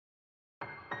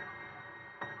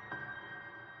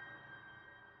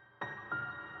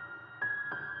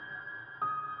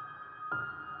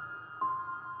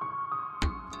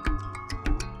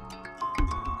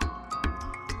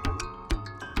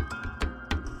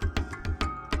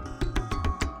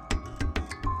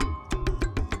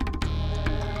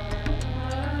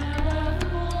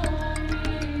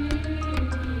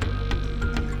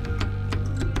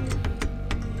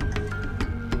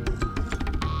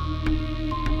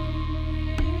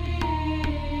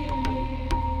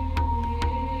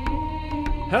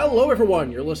Hello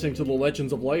everyone, you're listening to The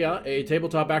Legends of Leia, a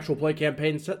tabletop actual play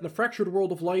campaign set in the fractured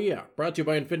world of Leia, brought to you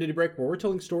by Infinity Break, where we're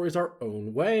telling stories our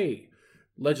own way.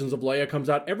 Legends of Leia comes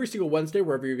out every single Wednesday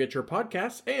wherever you get your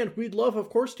podcasts, and we'd love, of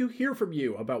course, to hear from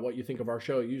you about what you think of our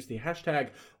show. Use the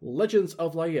hashtag Legends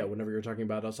of Leia whenever you're talking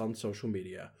about us on social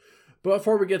media. But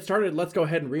before we get started, let's go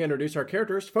ahead and reintroduce our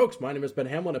characters. Folks, my name is Ben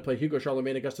Hamlin. I play Hugo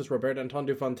Charlemagne Augustus Robert Anton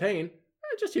du Fontaine.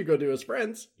 Just Hugo to his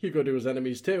friends. Hugo to his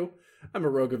enemies, too. I'm a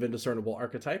rogue of indiscernible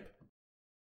archetype.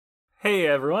 Hey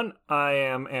everyone, I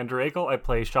am Andrew Akel. I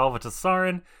play Shalva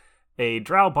Tassarin, a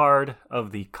drow bard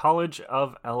of the College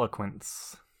of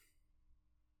Eloquence.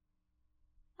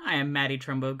 I am Maddie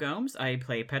Trumbo Gomes. I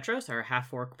play Petros, our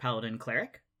half-orc paladin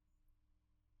cleric.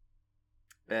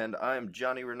 And I'm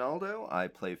Johnny Ronaldo. I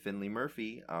play Finley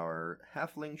Murphy, our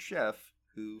halfling chef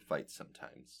who fights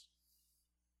sometimes.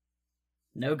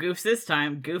 No goofs this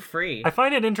time, goof free. I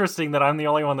find it interesting that I'm the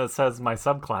only one that says my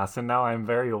subclass, and now I'm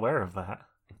very aware of that.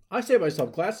 I say my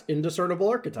subclass, indiscernible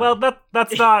archetype. Well,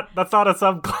 that's not a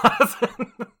subclass.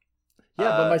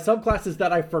 Yeah, but my subclass is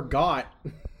that I forgot.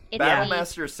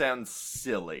 Battlemaster sounds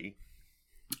silly.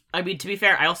 I mean, to be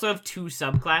fair, I also have two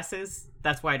subclasses.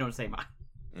 That's why I don't say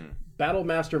mine.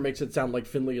 Battlemaster makes it sound like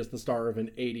Finley is the star of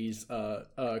an 80s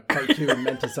cartoon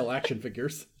meant to sell action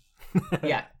figures.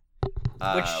 Yeah.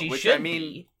 Which should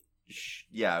be.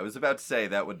 Yeah, I was about to say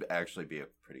that would actually be a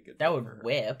pretty good. That would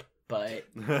whip, but.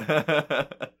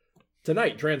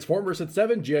 Tonight, Transformers at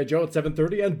 7, G.I. Joe at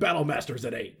 7:30, and Battlemasters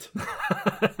at 8.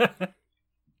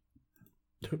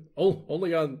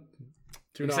 Only on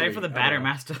Toonami. Excited for the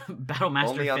Battlemaster Only on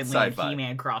Finley and Sci-Fi.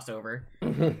 He-Man crossover.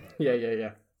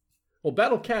 Yeah. Well,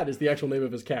 Battle Cat is the actual name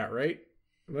of his cat, right?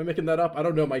 Am I making that up? I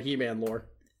don't know my He-Man lore.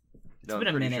 No, I'm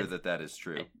pretty sure that is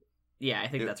true. Yeah, I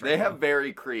think that's right. They have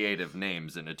very creative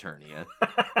names in Eternia.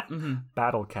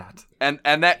 Battle Cat. And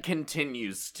that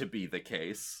continues to be the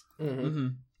case. Mm-hmm.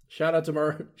 Shout out to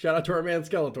our man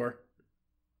Skeletor,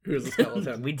 who is a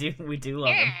skeleton. we do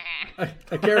love him.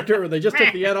 A character where they just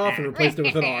took the N off and replaced it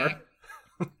with an R.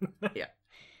 Yeah.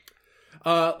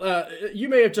 You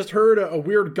may have just heard a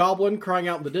weird goblin crying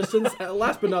out in the distance.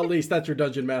 Last but not least, that's your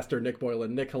dungeon master, Nick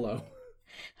Boylan. Nick, hello.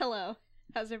 Hello.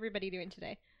 How's everybody doing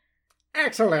today?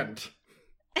 Excellent.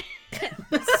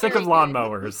 Sick of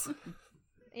lawnmowers.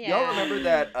 Yeah. Y'all remember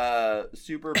that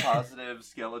super positive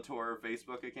Skeletor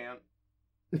Facebook account?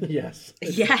 Yes.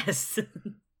 Yes.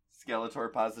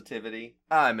 Skeletor positivity.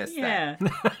 I missed that.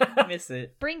 I miss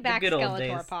it. Bring back good old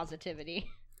Skeletor days. positivity.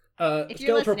 Skeletor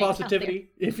listening positivity.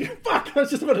 If you fuck, I was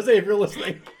just about to say if you're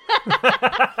listening.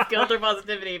 Skeletor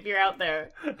positivity if you're out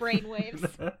there.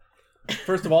 Brainwaves.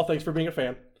 First of all, thanks for being a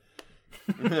fan.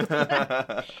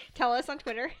 Tell us on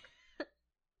Twitter.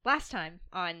 Last time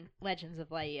on Legends of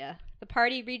Leia, the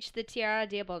party reached the Tierra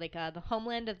Diabolica, the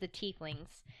homeland of the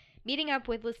Tieflings. Meeting up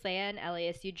with Lysaea and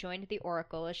Elias, you joined the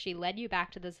Oracle as she led you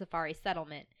back to the Safari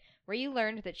settlement, where you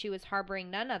learned that she was harboring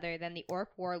none other than the Orc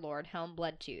warlord Helm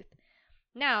Bloodtooth.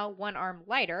 Now, one arm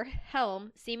lighter,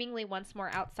 Helm, seemingly once more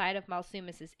outside of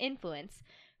Malsumus' influence,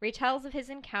 retells of his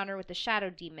encounter with the shadow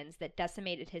demons that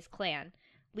decimated his clan,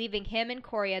 leaving him and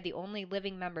Coria the only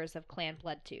living members of Clan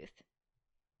Bloodtooth.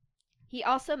 He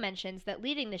also mentions that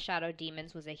leading the shadow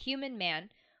demons was a human man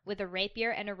with a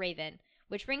rapier and a raven,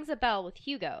 which rings a bell with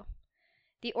Hugo.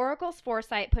 The Oracle's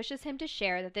foresight pushes him to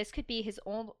share that this could be his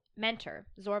old mentor,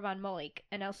 Zorban Molik,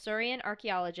 an Elsurian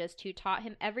archaeologist who taught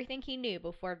him everything he knew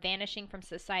before vanishing from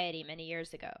society many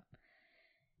years ago.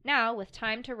 Now, with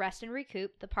time to rest and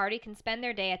recoup, the party can spend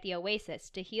their day at the Oasis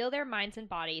to heal their minds and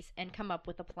bodies and come up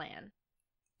with a plan.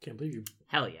 Can't believe you.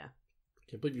 Hell yeah.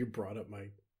 Can't believe you brought up my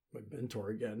mentor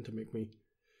again to make me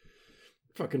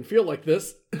fucking feel like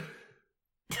this.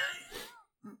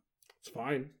 It's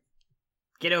fine.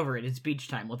 Get over it. It's beach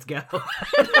time. Let's go.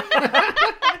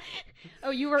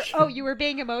 You were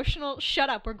being emotional?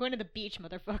 Shut up. We're going to the beach,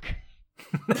 motherfucker.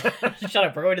 Shut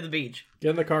up. We're going to the beach.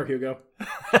 Get in the car, Hugo.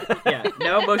 Yeah.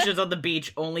 No emotions on the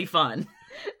beach. Only fun.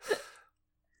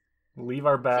 Leave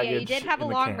our So baggage. yeah, you did have a in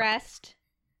the long camp. rest.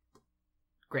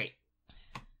 Great.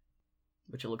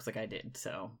 Which it looks like I did,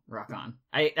 so rock on.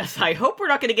 I hope we're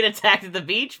not going to get attacked at the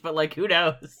beach, but like, who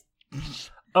knows?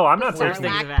 Oh, I'm not Worst saying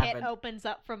things Black have pit happened. opens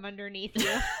up from underneath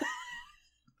you.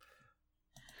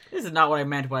 This is not what I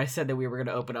meant when I said that we were going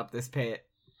to open up this pit.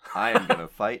 I am gonna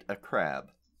fight a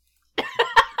crab.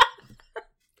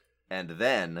 And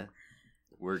then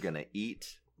we're gonna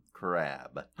eat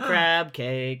crab. Crab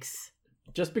cakes.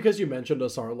 Just because you mentioned a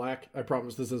Sarlacc, I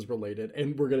promise this is related,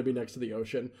 and we're going to be next to the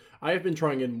ocean. I have been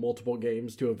trying in multiple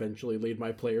games to eventually lead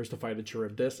my players to fight a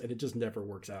Charybdis, and it just never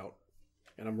works out.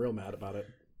 And I'm real mad about it.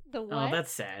 The what? Oh,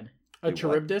 that's sad. A Do what?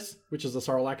 Charybdis, which is a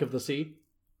Sarlacc of the sea.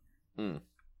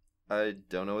 I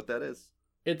don't know what that is.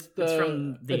 It's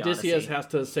from the Odysseus Odyssey. has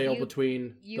to sail You-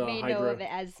 between You the may Hydra. know of it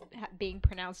as being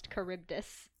pronounced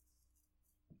Charybdis.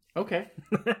 Okay.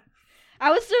 I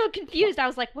was so confused. I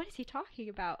was like, what is he talking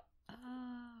about?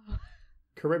 Oh.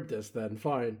 Charybdis, then.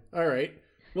 Fine. All right.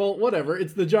 Well, whatever.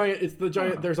 It's the giant.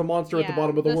 There's a monster at the Yeah,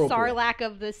 bottom of the whirlpool. Sarlacc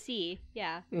of the sea.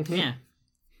 Yeah. Mhm. Yeah.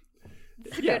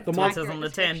 It's a Yeah, good the monster- accurate on the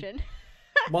tin. description.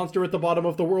 Monster at the bottom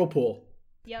of the whirlpool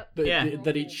Yep. that, Yeah.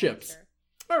 that eats ships. Monster.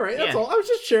 All right, that's Yeah. all. I was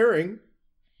just sharing.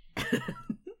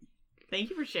 Thank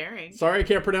you for sharing. Sorry, I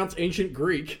can't pronounce ancient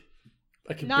Greek.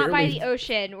 I can Not by barely. the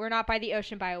ocean. We're not by the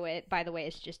ocean, by the way.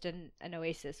 It's just an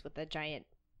oasis with a giant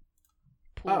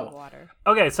pool of Oh. water.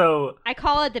 Okay, so I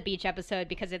call it the beach episode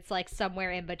because it's like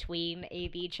somewhere in between a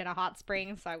beach and a hot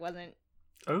spring, so I wasn't...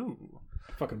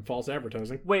 Fucking false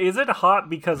advertising. wait, is it hot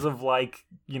because of like,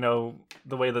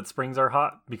 the way that springs are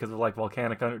hot because of like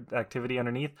volcanic activity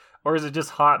underneath, or is it just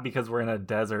hot because we're in a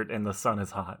desert and the sun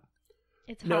is hot?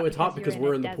 It's No, it's hot because you're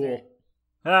we're a in the desert. pool.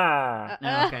 Ah,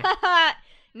 Oh, okay.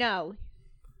 No,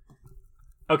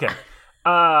 okay.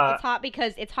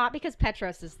 it's hot because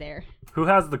Petros is there. Who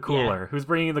has the cooler? Who's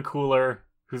bringing the cooler?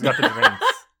 Who's got the drinks?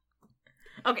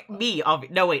 Okay, me.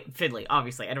 No, wait, Finley.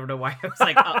 Obviously, I don't know why I was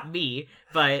like me,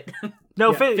 but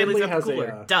No, Yeah, Fin- Finley Finley's got has the cooler.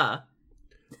 a, Duh.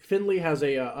 Finley has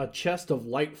a chest of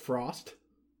light frost.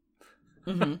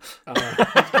 hmm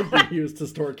It can be used to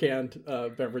store canned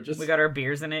beverages. We got our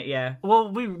beers in it. Yeah.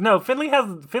 Well,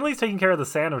 Finley's taking care of the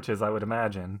sandwiches, I would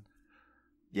imagine.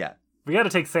 Yeah. We got to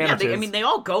take Yeah. sandwiches. They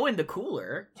all go in the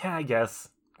cooler. Yeah, I guess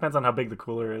depends on how big the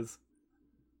cooler is.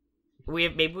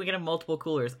 Maybe we can have multiple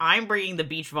coolers. I'm bringing the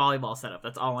beach volleyball setup.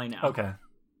 That's all I know. Okay.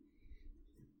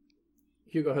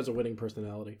 Hugo has a winning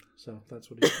personality, so that's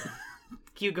what he's doing.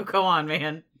 Hugo, go on,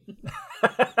 man.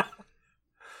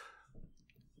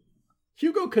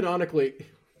 Hugo canonically...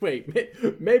 Wait,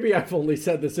 maybe I've only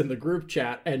said this in the group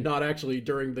chat and not actually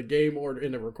during the game or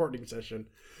in a recording session.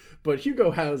 But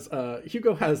Hugo has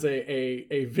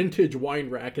a vintage wine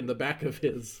rack in the back of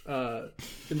his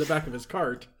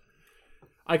cart.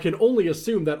 I can only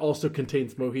assume that also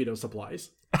contains mojito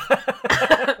supplies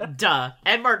Duh.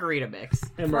 And margarita mix.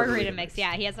 and Margarita mix.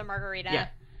 Yeah, he has a margarita Yeah.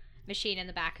 machine in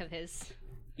the back of his.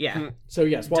 Yeah. So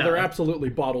yes, while they're Duh. absolutely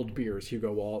bottled beers,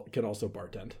 Hugo can also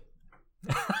bartend.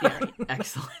 Yeah.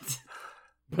 Excellent.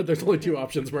 But there's only two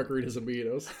options: margaritas and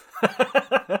mojitos.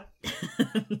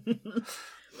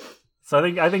 So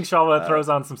I think Shalva throws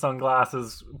on some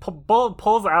sunglasses,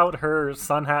 pulls out her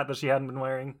sun hat that she hadn't been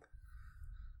wearing.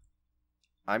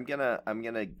 I'm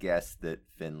gonna guess that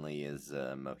Finley is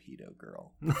a mojito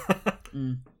girl.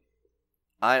 Mm.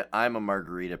 I'm a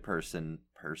margarita person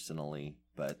personally,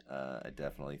 but I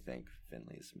definitely think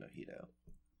Finley's mojito.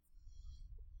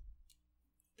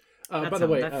 By the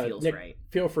way, that feels Nick, right.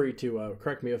 feel free to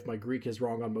correct me if my Greek is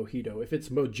wrong on mojito. If it's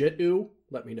mojito,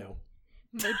 let me know.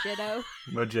 Mojito.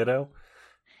 Mojito?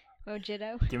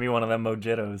 Mojito. Give me one of them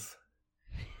mojitos.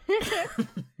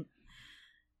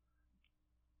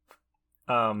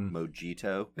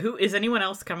 Mojito. Who is anyone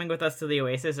else coming with us to the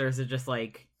Oasis, or is it just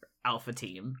like Alpha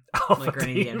Team? Alpha Like are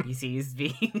any Team. of the NPCs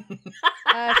being?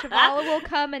 Shavala will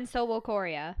come and so will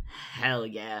Korea. Hell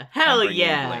yeah! I'm Hell bringing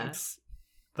yeah! Blinks.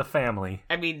 The family.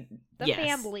 I mean, The yes,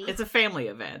 family. It's a family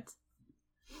event.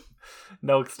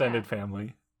 No extended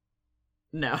family.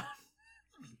 No.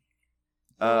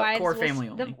 The wives core will- family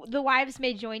only. The wives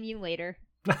may join you later.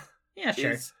 Yeah,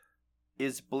 sure.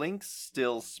 Is Blinks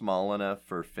still small enough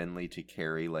for Finley to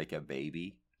carry like a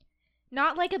baby?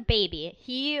 Not like a baby.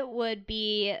 He would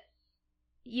be.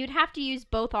 You'd have to use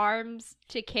both arms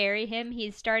to carry him.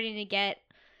 He's starting to get.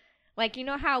 Like, you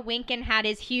know how Winkin had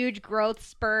his huge growth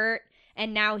spurt,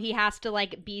 and now he has to,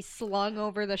 like, be slung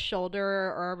over the shoulder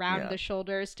or around Yeah. the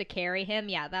shoulders to carry him?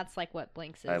 Yeah, that's, like, what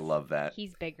Blinks is. I love that.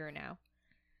 He's bigger now.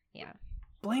 Yeah.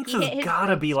 Blinks He hit has his gotta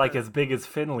growth be like spurt. as big as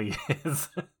Finley is.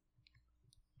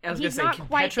 I was He's gonna not say, can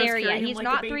quite Petros there carry yet. him He's like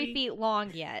not a 3 baby? feet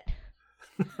long yet.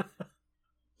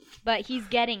 But he's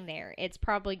getting there. It's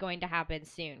probably going to happen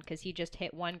soon because he just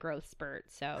hit one growth spurt.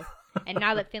 So, and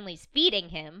now that Finley's feeding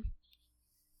him,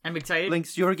 I'm excited.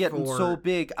 Blinks, you're getting for- so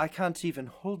big, I can't even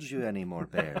hold you anymore,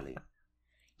 barely.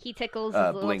 he tickles his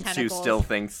little Blinks, tentacles.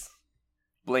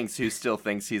 who still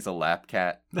thinks he's a lap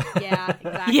cat. Yeah,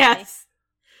 exactly. Yes.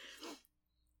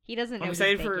 He doesn't know I'm he's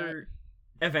excited big for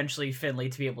eventually Finley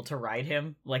to be able to ride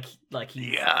him like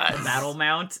he's Yes. a battle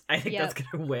mount. I think Yep. that's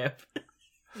gonna whip. Yet.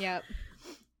 Yep.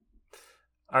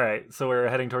 All right, so we're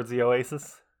heading towards the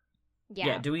Oasis.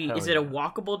 Yeah. Do we? Hell Is it a yeah.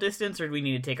 walkable distance, or do we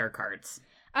need to take our carts?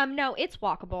 No, it's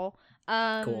walkable.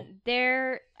 Cool.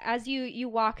 There, as you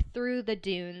walk through the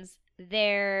dunes,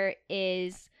 there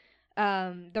is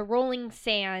the rolling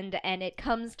sand, and it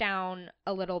comes down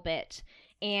a little bit.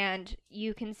 And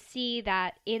you can see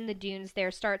that in the dunes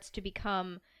there starts to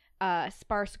become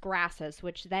sparse grasses,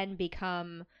 which then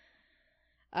become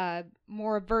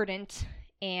more verdant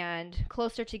and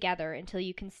closer together until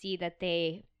you can see that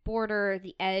they border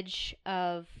the edge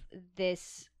of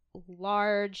this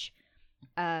large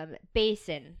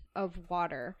basin of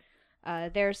water.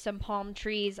 There's some palm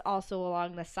trees also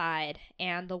along the side,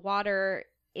 and the water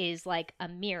is like a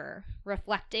mirror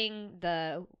reflecting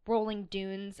the rolling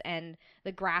dunes and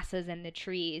the grasses and the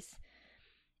trees.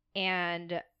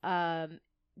 And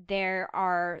there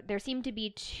seem to be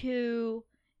two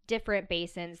different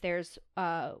basins. There's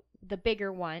the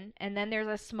bigger one, and then there's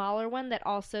a smaller one that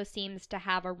also seems to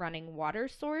have a running water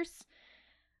source,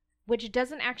 which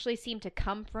doesn't actually seem to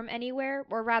come from anywhere,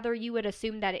 or rather you would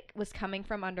assume that it was coming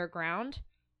from underground.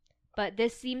 But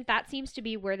that seems to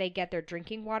be where they get their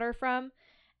drinking water from.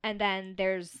 And then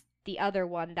there's the other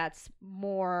one that's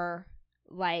more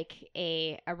like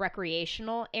a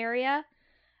recreational area,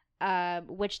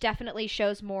 which definitely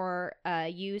shows more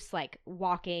use, like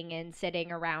walking and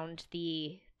sitting around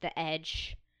the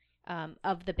edge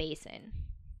of the basin.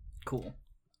 Cool.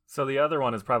 So the other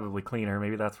one is probably cleaner.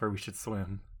 Maybe that's where we should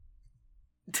swim.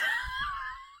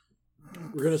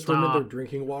 We're gonna swim in Stop. their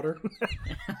drinking water.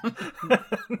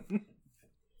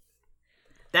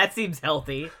 That seems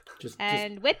healthy.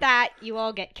 And with that, you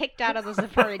all get kicked out of the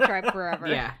safari tribe forever.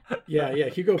 Yeah. Yeah.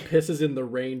 Hugo pisses in the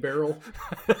rain barrel.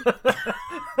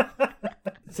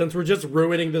 Since we're just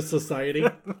ruining this society.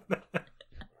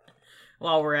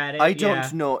 While we're at it, I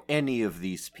don't know any of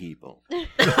these people.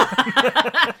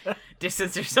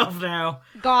 Distance yourself now.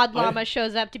 God Llama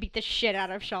shows up to beat the shit out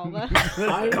of Shalva.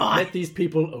 I met these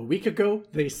people a week ago.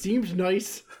 They seemed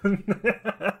nice.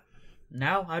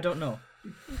 Now I don't know.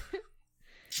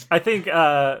 I think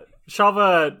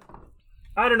Shalva,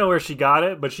 I don't know where she got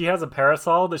it, but she has a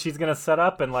parasol that she's gonna set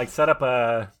up and set up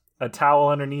a towel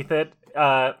underneath it.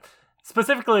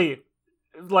 Specifically,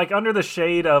 under the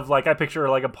shade of I picture her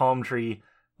like a palm tree.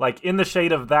 In the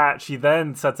shade of that, she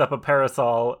then sets up a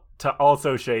parasol to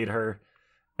also shade her,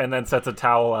 and then sets a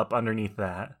towel up underneath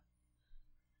that.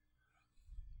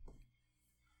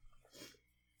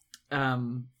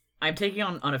 I'm taking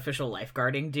on unofficial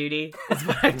lifeguarding duty. That's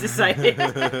what I've decided.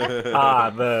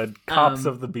 The cops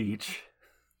of the beach.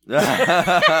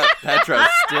 Petra's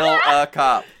still a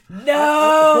cop.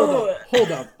 No.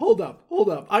 Hold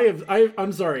up.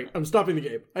 I'm sorry. I'm stopping the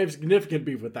game. I have significant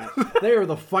beef with that. They are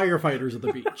the firefighters of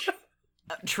the beach.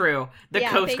 True. The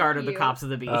Yeah, Coast thank Guard are the you. cops of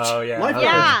the beach. Oh yeah. Lifeguards.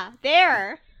 Yeah,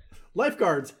 there.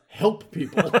 Lifeguards help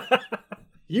people.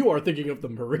 You are thinking of the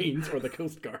Marines or the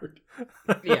Coast Guard.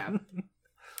 Yeah.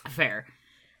 Fair.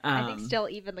 I think still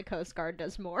even the Coast Guard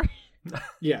does more.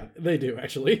 Yeah, they do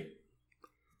actually.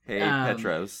 Hey,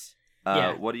 Petros.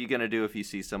 yeah. What are you gonna do if you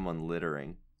see someone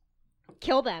littering?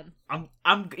 Kill them. I'm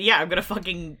gonna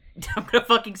fucking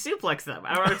suplex them.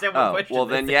 I don't understand what question. Well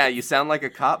then, this yeah, is. you sound like a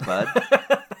cop, bud.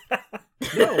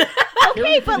 No.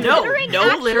 Okay, but No, littering no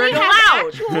actually littering has allowed.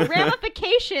 actual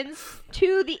ramifications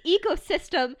to the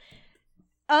ecosystem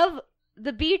of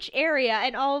the beach area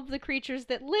and all of the creatures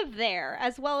that live there,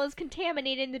 as well as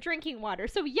contaminating the drinking water.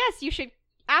 So yes, you should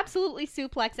absolutely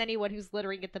suplex anyone who's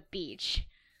littering at the beach.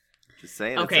 Just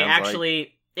saying. Okay, it sounds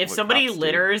actually, if what somebody cops do.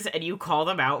 litters and you call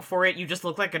them out for it, you just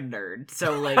look like a nerd.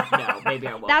 So no, maybe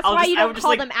I won't. That's I'll why just- you I don't would just,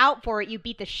 call them out for it. You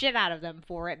beat the shit out of them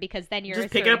for it, because then you're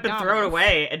just pick it up and asserting throw it dominance.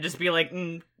 away and just be like,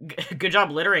 good job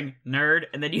littering, nerd,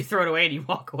 and then you throw it away and you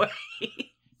walk away.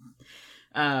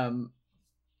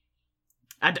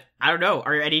 I don't know.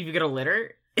 Are any of you gonna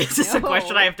litter? Is this a No.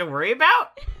 question I have to worry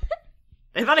about?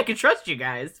 I thought I could trust you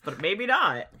guys, but maybe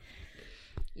not.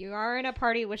 You are in a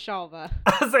party with Shalva.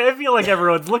 I feel like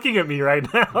everyone's looking at me right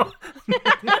now.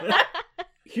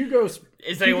 Hugo's.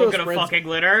 Is anyone Hugo gonna spreads- fucking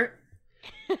litter?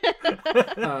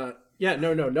 Yeah,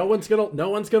 no one's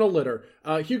gonna litter.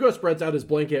 Hugo spreads out his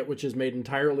blanket, which is made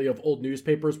entirely of old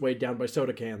newspapers weighed down by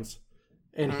soda cans,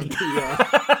 and he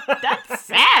That's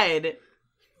sad.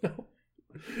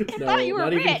 thought you were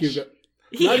not even rich. Hugo.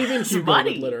 He Not even has Hugo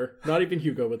money. would litter. Not even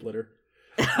Hugo would litter.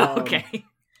 Okay.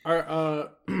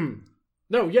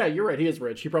 No, yeah, you're right. He is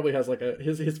rich. He probably has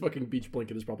his fucking beach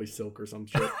blanket is probably silk or some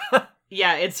shit.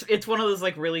 Yeah, it's one of those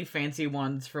really fancy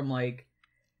ones from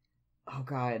oh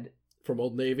god, From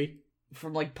Old Navy.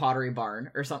 from Pottery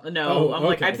Barn or something. No, Oh, I'm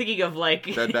okay. I'm thinking of Bed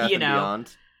Bath you and know,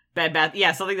 Beyond. Bed Bath.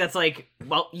 Yeah, something that's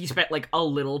you spent a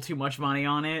little too much money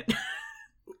on it.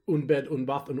 Un bed, un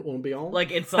bath, un beyond.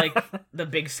 It's the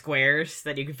big squares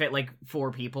that you can fit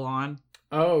 4 people on,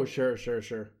 Oh, sure.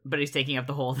 but he's taking up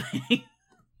the whole thing.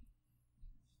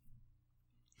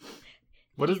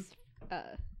 What is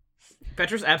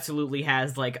Petros absolutely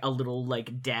has like a little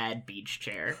like dad beach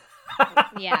chair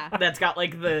Yeah. that's got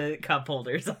like the cup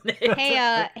holders on it.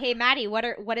 Hey, Maddie, what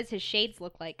does his shades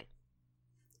look like?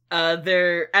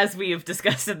 They're, as we have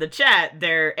discussed in the chat,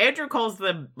 Andrew calls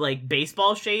them like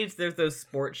baseball shades. There's those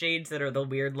sport shades that are the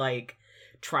weird like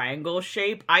triangle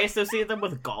shape. I associate them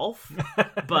with golf,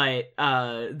 but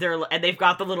they've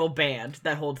got the little band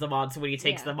that holds them on, so when he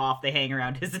takes them off, they hang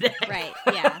around his neck. Right,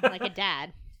 yeah, like a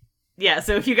dad. Yeah,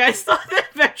 so if you guys thought that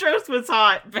Petros was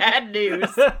hot, bad news.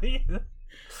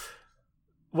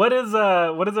 What is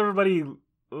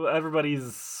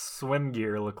everybody's swim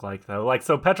gear look like though? Like,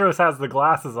 so Petros has the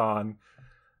glasses on.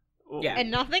 Yeah.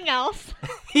 And nothing else.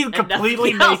 He's And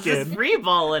completely nothing else, naked. just free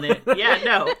balling it. Yeah,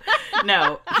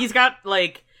 no. He's got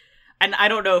like, and I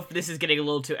don't know if this is getting a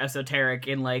little too esoteric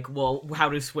in like, well, how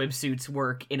do swimsuits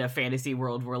work in a fantasy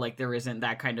world where like there isn't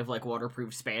that kind of like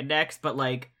waterproof spandex? But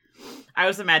like, I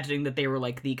was imagining that they were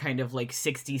like the kind of like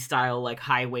 60s style like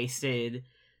high waisted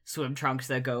swim trunks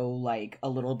that go like a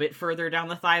little bit further down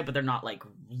the thigh, but they're not like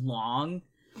long.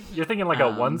 You're thinking like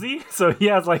a onesie? So he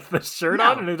has like the shirt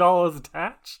No. on and it all is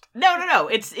attached? No.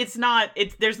 It's not.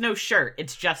 There's no shirt.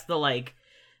 It's just the like.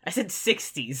 I said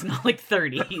 60s, not like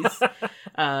 30s.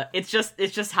 It's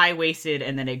just high waisted,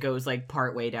 and then it goes like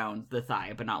part way down the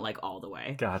thigh, but not like all the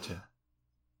way. Gotcha.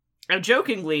 I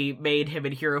jokingly made him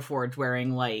in Hero Forge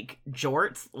wearing like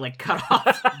jorts, like cut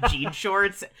off jean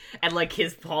shorts, and like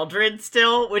his pauldron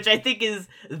still, which I think is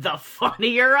the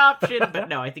funnier option. But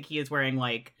no, I think he is wearing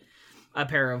like a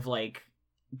pair of like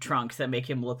trunks that make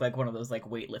him look like one of those like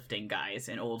weightlifting guys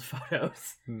in old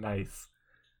photos. Nice.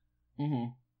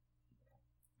 Mm-hmm.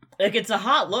 Like, it's a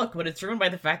hot look, but it's ruined by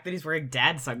the fact that he's wearing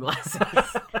dad sunglasses.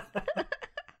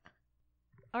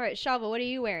 All right, Shalva, what are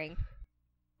you wearing?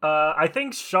 I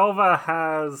think Shalva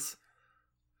has...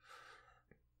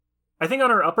 I think on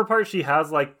her upper part she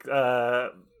has like,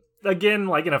 again,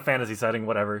 like in a fantasy setting,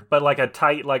 whatever, but like a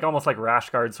tight, like almost like rash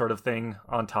guard sort of thing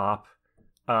on top.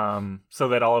 So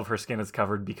that all of her skin is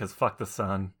covered because fuck the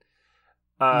sun.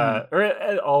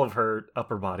 Or all of her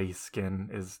upper body skin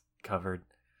is covered.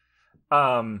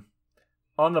 On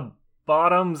the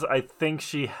bottoms, I think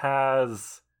she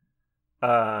has,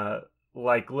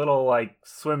 like little like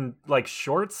swim like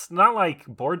shorts, not like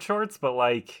board shorts, but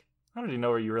like I don't even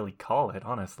know what you really call it,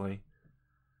 honestly.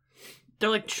 They're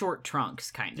like short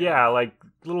trunks, kind of. Yeah, like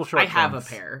little short. I have a trunks.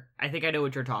 pair. I think I know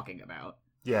what you're talking about.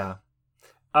 Yeah.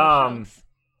 Shrunks.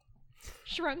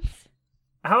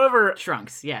 However,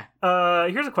 Trunks, yeah.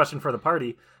 here's a question for the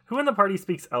party: who in the party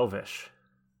speaks Elvish?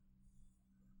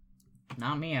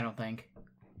 Not me, I don't think.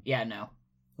 Yeah, no.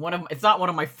 It's not one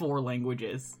of my 4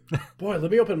 languages. Boy,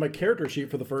 let me open my character sheet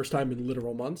for the first time in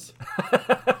literal months.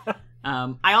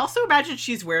 I also imagine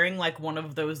she's wearing like one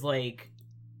of those like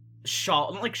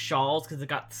not like shawls because it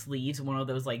got sleeves, one of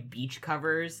those like beach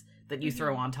covers that you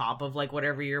throw on top of like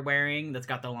whatever you're wearing that's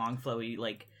got the long flowy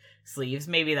like sleeves.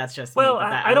 Maybe that's just Well, me,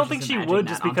 but I don't think she would, that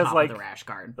just on because, top of like- the rash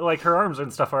guard. Like her arms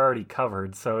and stuff are already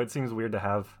covered, so it seems weird to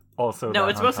have also. No,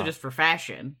 that it's on mostly top. just for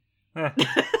fashion. Eh.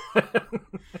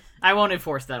 I won't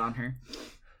enforce that on her.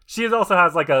 She also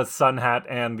has like a sun hat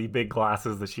and the big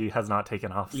glasses that she has not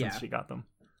taken off Yeah. since she got them.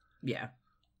 Yeah.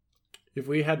 If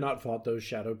we had not fought those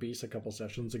shadow beasts a couple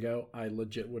sessions ago, I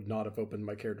legit would not have opened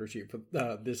my character sheet for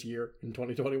this year in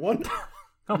 2021.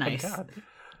 Oh Nice. my god!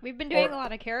 We've been doing a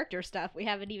lot of character stuff. We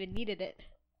haven't even needed it.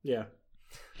 Yeah.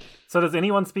 So does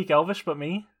anyone speak Elvish but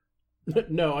me?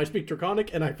 No, I speak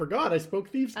Draconic, and I forgot I spoke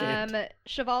Thieves' Cant.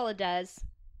 Shavala does.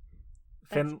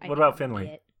 What about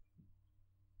Finley?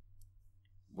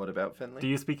 What about Finley? Do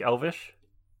you speak Elvish?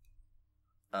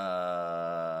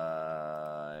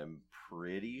 I'm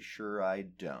pretty sure I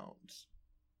don't.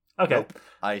 Okay, Nope.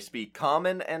 I speak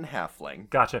Common and Halfling.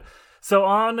 gotcha. So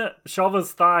on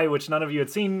Shalva's thigh, which none of you had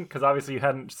seen, because obviously you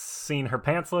hadn't seen her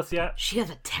pantsless yet, She has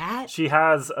a tat? she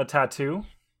has a tattoo.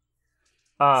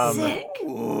 Sick.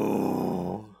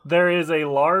 Ooh. There is a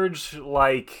large,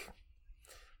 like,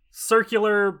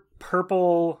 circular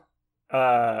purple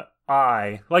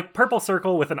eye, like purple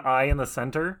circle with an eye in the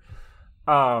center.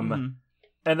 Mhm.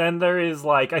 And then there is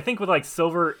like, I think with like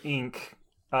silver ink,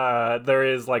 there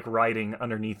is like writing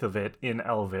underneath of it in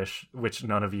Elvish, which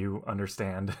none of you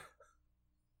understand.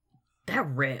 That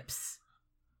rips.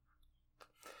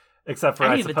 Except for,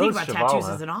 I I, didn't even think suppose, about tattoos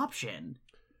Shavala. as an option.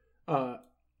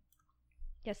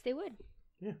 Yes, they would.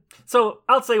 So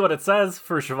I'll say what it says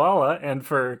for Shavala and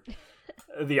for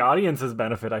the audience's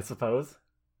benefit, I suppose.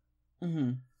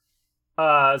 Mm-hmm.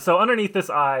 So underneath this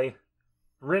eye,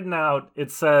 written out,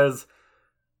 it says,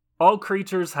 "All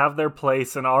creatures have their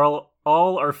place and all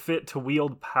are fit to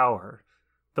wield power.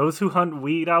 Those who hunt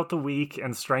weed out the weak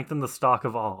and strengthen the stock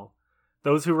of all.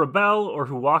 Those who rebel or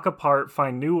who walk apart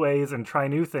find new ways and try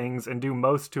new things and do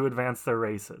most to advance their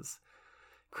races.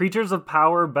 Creatures of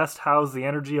power best house the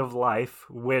energy of life,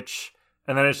 which...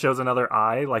 And then it shows another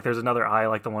eye, like there's another eye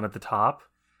like the one at the top,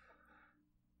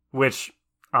 which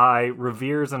eye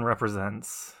reveres and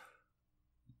represents.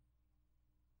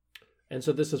 And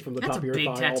so this is from the That's top a of your big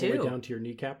thigh all the way tattoo. down to your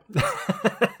kneecap.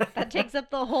 That takes up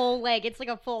the whole leg. It's like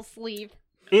a full sleeve.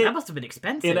 That must have been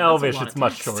expensive. In That's a Elvish, lot it's of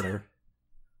much text. shorter.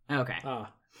 Okay.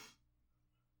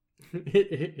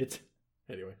 It's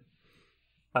anyway.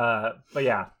 But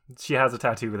yeah, she has a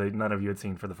tattoo that none of you had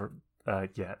seen for the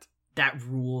yet. That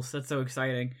rules. That's so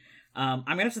exciting. I'm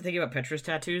gonna have to think about Petra's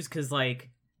tattoos because, like,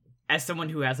 as someone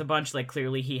who has a bunch, like,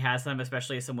 clearly he has them,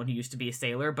 especially as someone who used to be a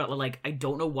sailor. But like, I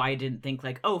don't know why I didn't think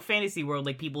like, oh, fantasy world,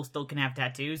 like people still can have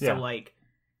tattoos. Yeah. So like,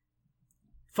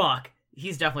 fuck,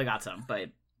 he's definitely got some. But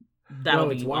that'll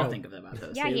No, it's be. wild. I'll think of about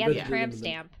those. Yeah, They he has a invented tramp them in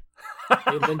stamp.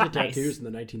 They invented Nice. tattoos in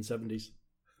the 1970s.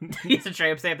 He's a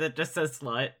tramp stamp that just says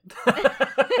slut.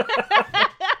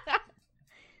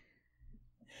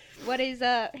 What is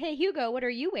hey Hugo, what are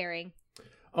you wearing?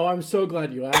 Oh, I'm so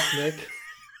glad you asked, Nick.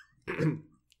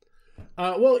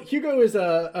 Well, Hugo is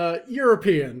a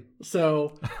European,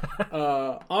 so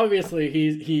obviously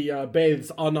he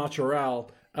bathes au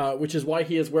naturel, which is why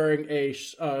he is wearing a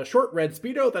short red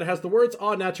Speedo that has the words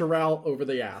au naturel over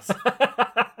the ass.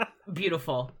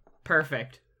 Beautiful.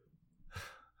 Perfect.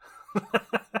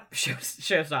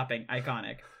 Show stopping.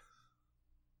 Iconic.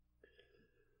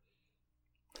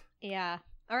 Yeah.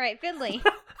 All right, Finley.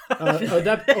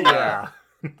 Yeah.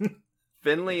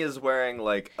 Finley is wearing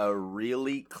like a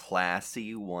really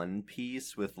classy one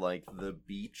piece with like the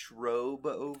beach robe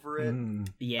over it.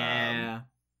 Yeah.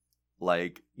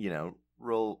 Like, you know,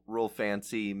 real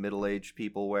fancy middle-aged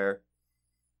people wear.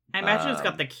 I imagine it's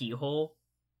got the keyhole.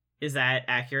 Is that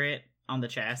accurate on the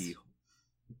chest? Key-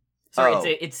 Sorry, Oh.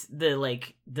 it's the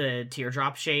like the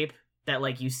teardrop shape that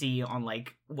like you see on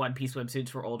like one piece swimsuits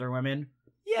for older women,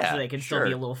 Yeah, so they can sure. still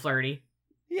be a little flirty.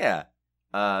 Yeah.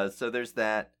 So there's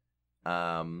that.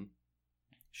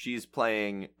 She's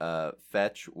playing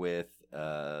fetch with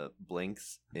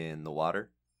Blinks in the water,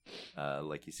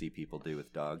 like you see people do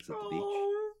with dogs at the beach.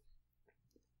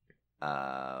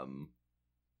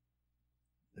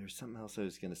 There's something else I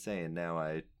was gonna say, and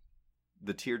now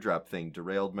the teardrop thing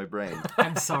derailed my brain.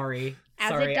 I'm sorry. As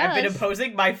sorry, it I've been does.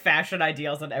 imposing my fashion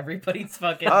ideals on everybody's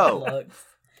fucking Oh. looks.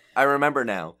 I remember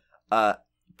now.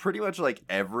 Pretty much like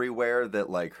everywhere that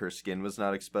like her skin was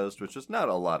not exposed, which was not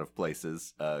a lot of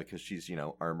places, because she's, you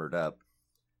know, armored up.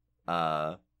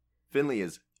 Finley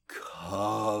is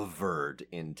covered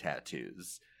in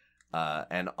tattoos,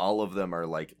 and all of them are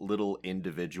like little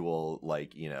individual,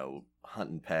 like, you know, hunt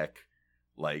and peck,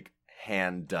 like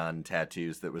hand done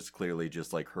tattoos that was clearly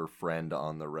just like her friend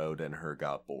on the road and her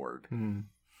got bored.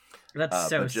 That's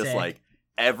so But just sick. like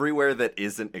everywhere that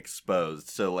isn't exposed,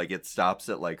 so like it stops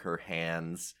at like her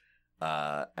hands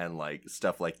and like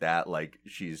stuff like that, like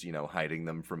she's, you know, hiding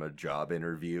them from a job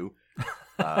interview,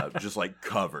 just like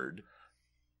covered.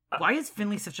 Why is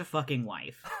Finley such a fucking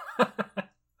wife?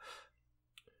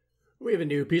 We have a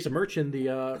new piece of merch in the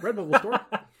Redbubble store.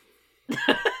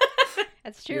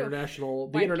 That's The true. International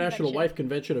Wife International Convention. Wife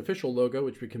Convention official logo,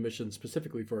 which we commissioned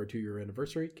specifically for our 2-year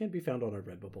anniversary, can be found on our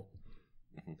Redbubble.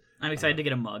 I'm excited to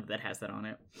get a mug that has that on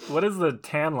it. What does the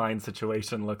tan line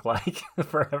situation look like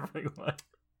for everyone?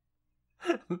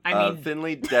 I mean,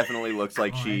 Finley definitely looks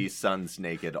like she God. sun's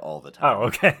naked all the time. Oh,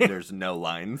 okay. There's no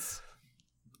lines.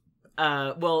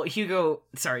 well, Hugo,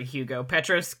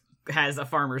 Petros has a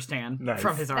farmer's tan Nice.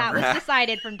 from his That armor. was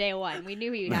decided from day one. We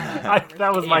knew he had that.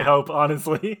 That was my Yeah. hope,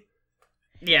 honestly.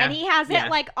 Yeah, And he has yeah.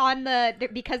 it like on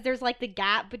because there's like the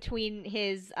gap between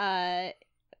his leg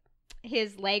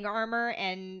armor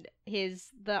and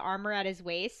the armor at his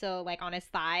waist, so like on his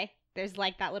thigh there's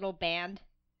like that little band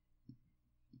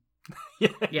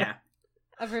Yeah.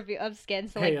 of skin,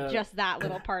 so Hey, like just that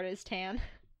little part is tan.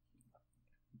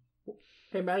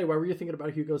 Hey, Maddie, why were you thinking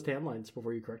about Hugo's tan lines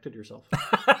before you corrected yourself?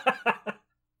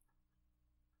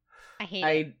 I hate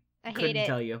I it. I hate couldn't it.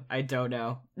 tell you. I don't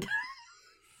know.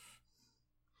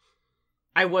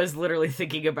 I was literally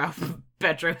thinking about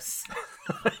Petros.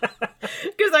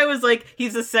 Because I was like,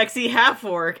 he's a sexy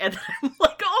half-orc, and then I'm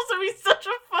like, also, he's such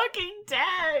a fucking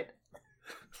dad.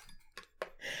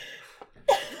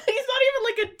 He's not even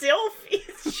like a DILF,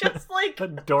 he's just like The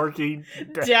dorky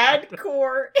dad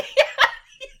core.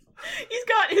 He's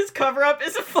got his cover-up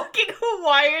is a fucking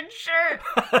Hawaiian shirt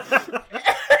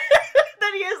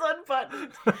that he has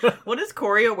unbuttoned. What is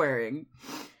Coria wearing?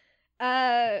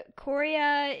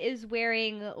 Korea is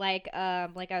wearing like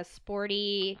a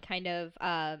sporty kind of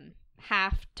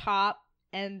half top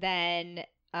and then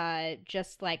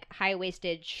just like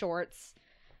high-waisted shorts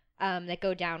that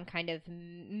go down kind of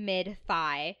mid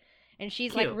thigh, and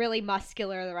she's Cute. like really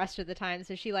muscular the rest of the time,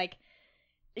 so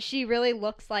she really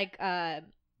looks like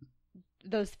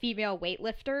those female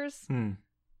weightlifters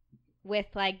with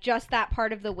like just that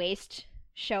part of the waist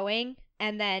showing,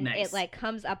 and then Nice. it like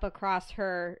comes up across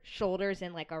her shoulders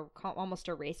in like almost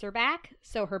a racer back,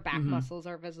 so her back Mhm. muscles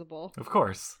are visible. Of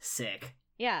course. Sick.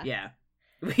 Yeah. Yeah.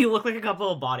 We look like a couple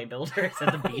of bodybuilders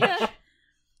at the beach. Yeah.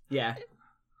 Yeah.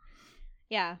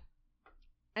 Yeah.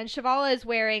 And Shivala is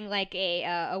wearing like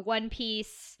a one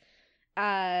piece,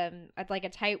 like a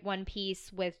tight one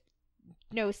piece with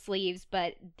no sleeves,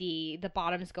 but the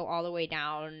bottoms go all the way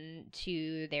down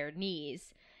to their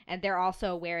knees. And they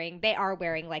are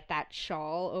wearing like that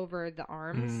shawl over the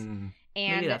arms. Mm.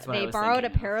 And Maybe that's what I they was borrowed a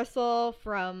thinking of. parasol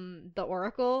from the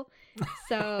Oracle.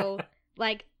 So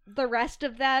like the rest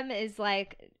of them is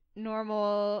like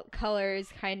normal colors,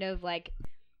 kind of like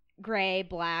gray,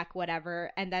 black,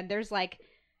 whatever. And then there's like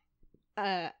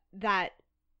that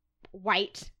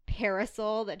white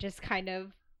parasol that just kind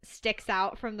of sticks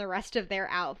out from the rest of their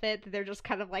outfit. They're just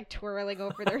kind of like twirling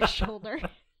over their shoulder.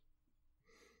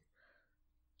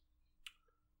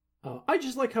 I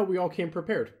just like how we all came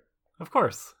prepared. Of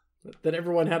course. That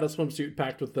everyone had a swimsuit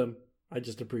packed with them. I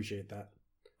just appreciate that.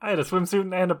 I had a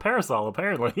swimsuit and a parasol,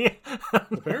 apparently.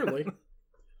 Apparently.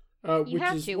 You which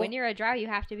have is to. what- When you're a drow, you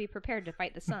have to be prepared to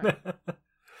fight the sun.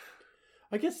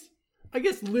 I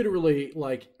guess literally,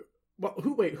 like, well,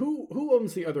 who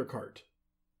owns the other cart?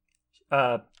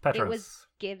 Petros. It was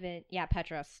given, yeah,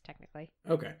 Petros, technically.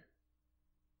 Okay.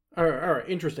 All right,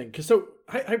 interesting. Because so,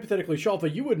 hypothetically,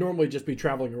 Shalva, you would normally just be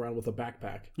traveling around with a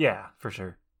backpack. Yeah, for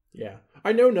sure. Yeah.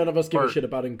 I know none of us give Or- a shit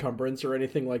about encumbrance or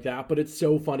anything like that, but it's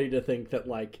so funny to think that,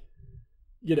 like,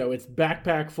 you know, it's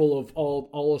backpack full of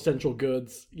all essential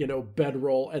goods, you know,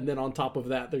 bedroll, and then on top of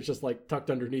that, there's just, like,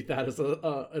 tucked underneath that is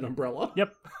an umbrella.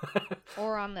 Yep.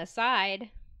 Or on the side.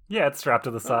 Yeah, it's strapped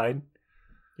to the side.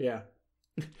 Yeah.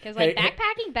 Because, like, Hey,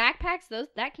 backpacks,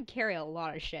 that can carry a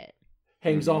lot of shit.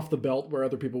 Hangs off the belt where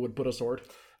other people would put a sword.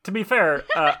 To be fair,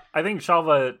 I think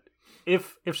Shalva,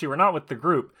 if she were not with the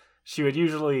group, she would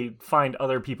usually find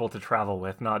other people to travel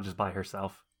with, not just by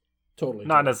herself. Totally.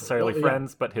 Not necessarily Well, yeah.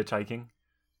 friends, but hitchhiking.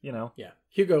 You know. Yeah.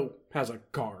 Hugo has a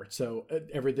car, so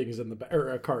everything is in the back, or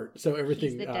a cart, so everything.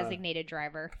 He's the designated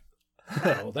driver.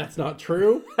 No, that's not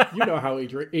true. You know how he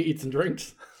eats and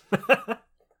drinks. We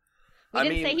I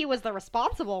didn't mean- say he was the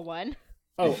responsible one.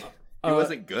 Oh, He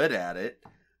wasn't good at it.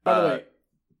 By the way,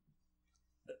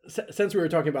 since we were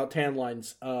talking about tan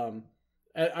lines,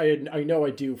 I know I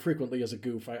do frequently as a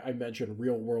goof. I mention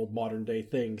real world modern day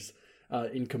things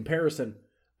in comparison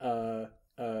to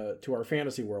our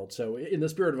fantasy world. So in the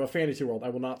spirit of a fantasy world, I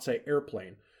will not say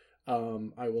airplane.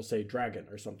 I will say dragon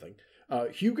or something.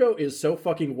 Hugo is so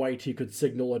fucking white he could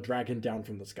signal a dragon down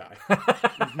from the sky.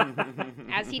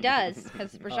 As he does,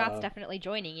 because Rajat's definitely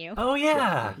joining you. Oh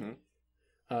yeah.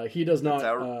 He does not. That's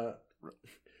our-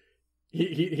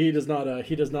 He does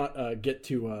not get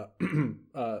to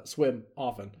swim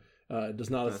often. Does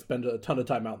not spend a ton of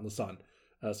time out in the sun.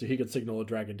 So he could signal a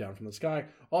dragon down from the sky.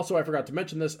 Also, I forgot to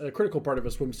mention this. A critical part of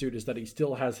his swimsuit is that he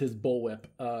still has his bullwhip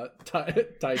tied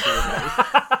to his waist,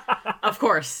 Of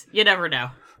course. You never know.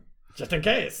 just in Is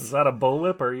case. that a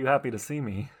bullwhip, or are you happy to see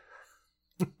me?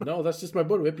 No, that's just my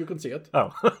bullwhip. You can see it.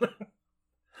 Oh.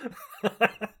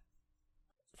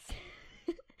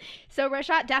 So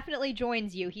Rajat definitely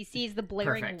joins you. He sees the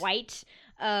blaring Perfect. white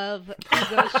of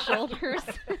Hugo's shoulders.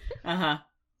 Uh-huh.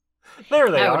 There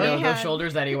they I are. would know Yeah. those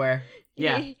shoulders anywhere.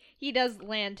 Yeah. He does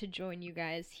land to join you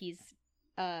guys. He's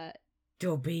Oh,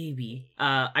 baby.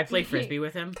 I play frisbee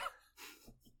with him.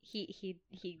 he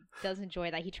does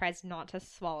enjoy that. He tries not to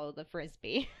swallow the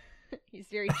frisbee. He's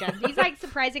very gentle. He's like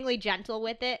surprisingly gentle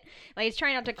with it. Like he's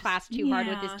trying not to clasp too hard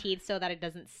with Yeah. his teeth so that it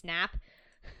doesn't snap.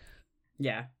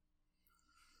 Yeah.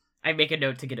 I make a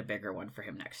note to get a bigger one for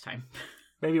him next time.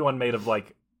 Maybe one made of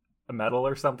like a metal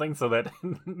or something, so that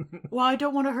Well, I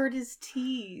don't want to hurt his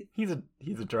teeth, he's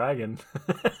a dragon.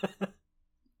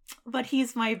 but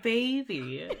he's my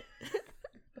baby.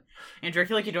 Andrew, I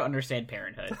feel like you don't understand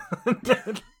parenthood.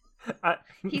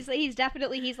 He's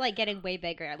definitely he's like getting way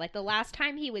bigger. Like the last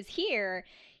time he was here,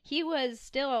 he was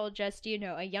still just, you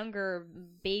know, a younger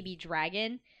baby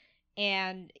dragon,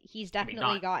 and he's I mean,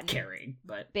 definitely not gotten caring,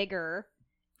 but bigger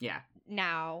yeah.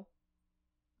 now.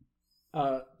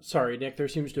 Sorry, Nick. There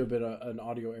seems to have been an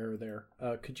audio error there.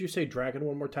 Could you say dragon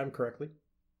one more time correctly?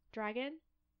 Dragon?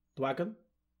 Dragon?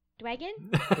 Dragon?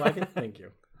 Dragon? Thank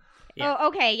you. Yeah. Oh,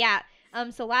 okay, yeah.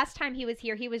 So last time he was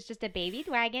here, he was just a baby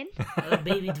dragon, A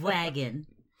baby dragon.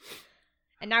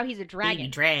 and now he's a dragon. Baby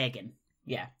dragon.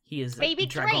 Yeah, he is Baby a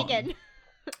dragon. dragon.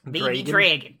 Baby Dragon.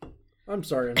 dragon. I'm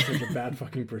sorry, I'm such a bad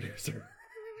fucking producer.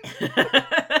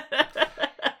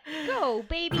 Go,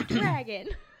 baby dragon.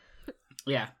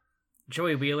 Yeah.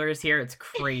 Joey Wheeler is here. It's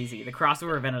crazy. The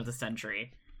crossover event of the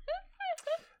century.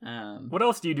 What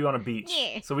else do you do on a beach?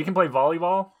 Yeah. So we can play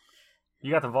volleyball?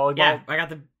 You got the volleyball? Yeah,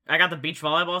 I got the beach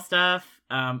volleyball stuff.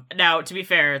 Now, to be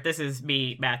fair, this is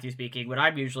me, Matthew, speaking. When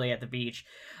I'm usually at the beach,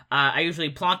 I usually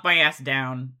plonk my ass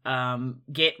down,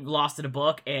 get lost in a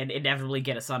book, and inevitably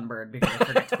get a sunburn because I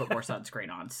forget to put more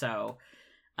sunscreen on. So,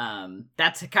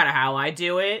 that's kind of how I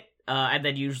do it. And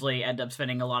then usually end up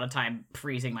spending a lot of time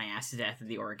freezing my ass to death in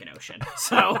the Oregon Ocean.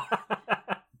 So,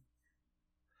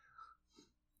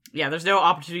 yeah, there's no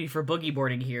opportunity for boogie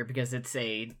boarding here because it's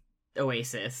a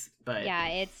oasis. But Yeah,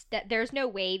 it's there's no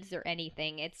waves or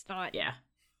anything. It's not. yeah.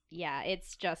 Yeah,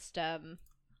 it's just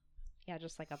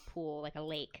just like a pool, like a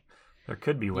lake. There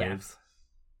could be waves.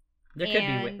 There could be.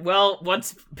 And- Well,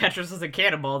 once Petrus is a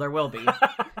cannonball, there will be.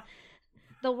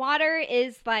 The water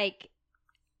is like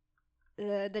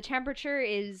the temperature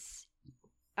is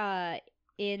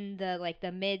in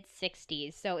the mid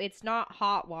 60s. So it's not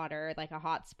hot water like a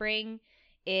hot spring.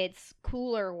 It's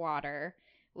cooler water,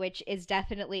 which is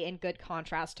definitely in good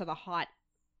contrast to the hot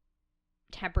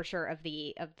temperature of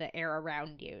the air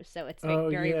around you. So it's like Oh,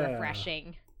 very yeah.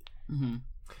 refreshing. Mm-hmm.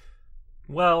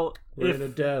 Well, We're in a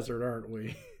desert, aren't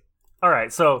we? all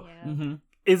right. So, Yeah. Mm-hmm.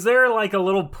 is there like a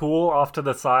little pool off to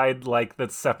the side, like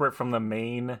that's separate from the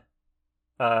main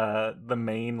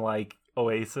like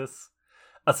oasis,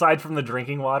 aside from the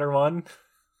drinking water one?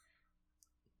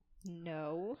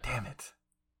 No. Damn it!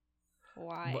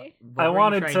 Why? I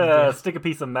wanted to stick a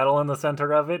piece of metal in the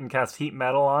center of it and cast heat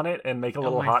metal on it and make a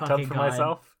little my hot tub fucking for God.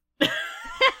 myself.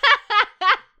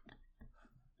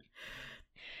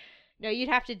 No, you'd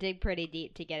have to dig pretty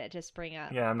deep to get it to spring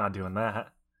up. Yeah, I'm not doing that.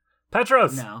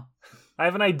 Petros, No. I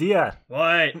have an idea.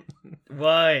 What?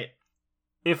 What?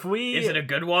 If we Is it a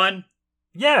good one?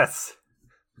 yes,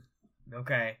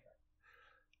 Okay.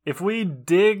 if we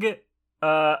dig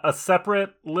a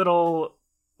separate little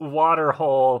water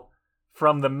hole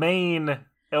from the main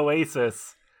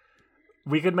oasis,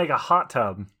 we could make a hot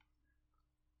tub.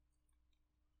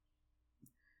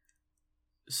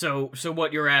 So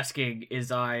what you're asking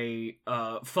is I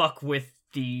fuck with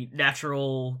the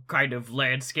natural kind of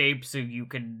landscape so you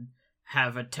can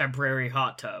have a temporary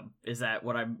hot tub. Is that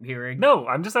what I'm hearing? No,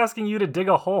 I'm just asking you to dig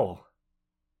a hole.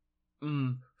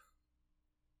 No.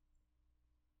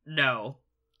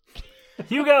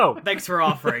 Hugo, Thanks for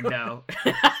offering, no.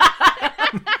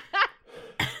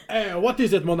 What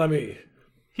is it, mon ami?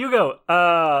 Hugo,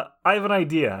 I have an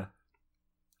idea.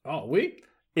 Oh, we?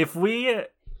 If we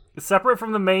separate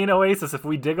from the main oasis, if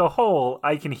we dig a hole,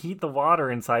 I can heat the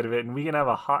water inside of it and we can have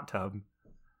a hot tub.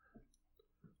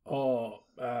 Oh,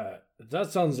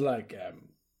 that sounds like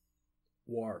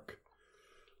work.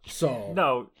 So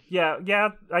No, yeah,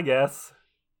 I guess.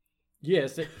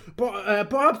 yes, but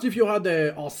perhaps if you had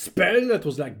a spell that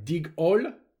was like dig hole,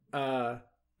 I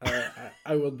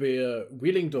would be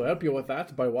willing to help you with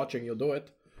that by watching you do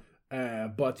it.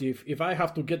 But if I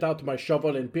have to get out my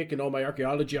shovel and pick and all my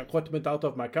archaeology equipment out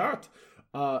of my cart,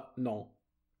 no.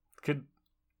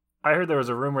 I heard there was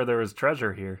a rumor there was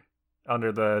treasure here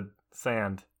under the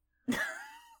sand.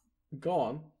 Go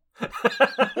on.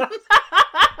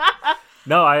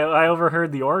 No, I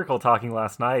overheard the Oracle talking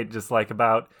last night, just like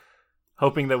about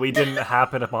hoping that we didn't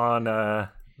happen upon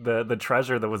the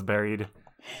treasure that was buried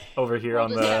over here Roll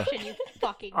on the deception, you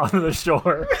fucking. on the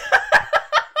shore.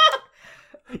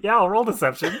 Yeah, I'll roll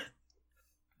deception.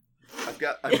 I've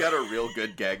got a real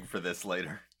good gag for this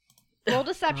later. Roll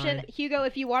deception, Alright. Hugo.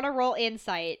 If you want to roll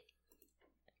insight,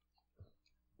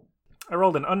 I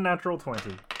rolled an unnatural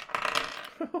 20.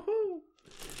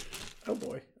 Oh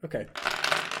boy. Okay.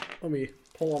 Let me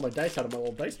pull all my dice out of my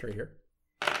little dice tray here.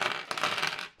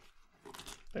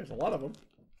 There's a lot of them.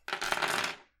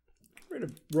 We're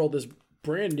gonna roll this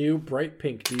brand new bright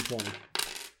pink D20.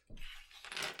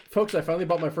 Folks, I finally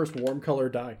bought my first warm color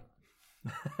die.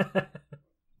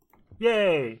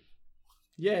 Yay!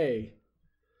 Yay.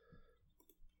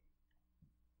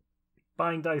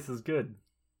 Buying dice is good.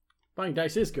 Buying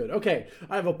dice is good. Okay,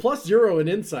 I have a +0 in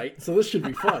insight, so this should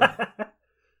be fun.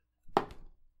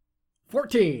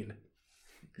 14.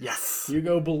 Yes!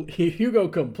 Hugo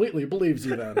completely believes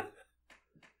you then.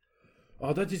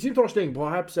 Oh, that is interesting.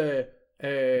 Perhaps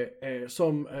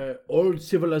some old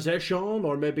civilization,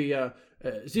 or maybe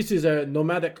this is a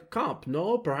nomadic camp,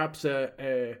 no? Perhaps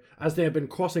as they have been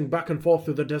crossing back and forth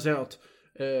through the desert,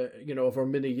 over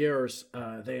many years,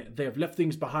 they have left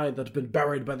things behind that have been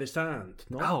buried by the sand.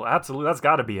 No? Oh, absolutely. That's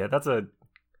got to be it. That's a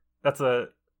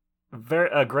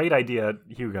great idea,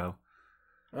 Hugo.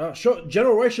 Sure,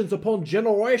 generations upon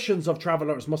generations of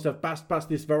travelers must have passed past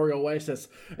this very oasis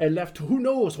and left who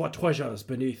knows what treasures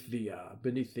beneath the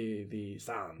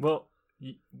sand. Well,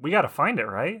 we got to find it,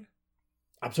 right?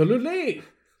 Absolutely.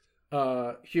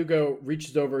 Hugo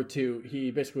reaches over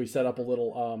he basically set up a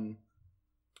little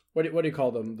what do you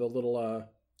call them? The little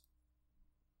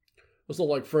those little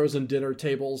like frozen dinner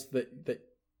tables that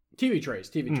TV trays.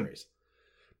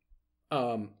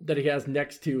 That he has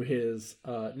next to his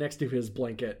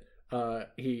blanket.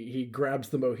 He grabs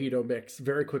the mojito mix,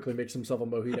 very quickly makes himself a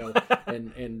mojito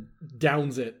and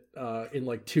downs it in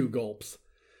like 2 gulps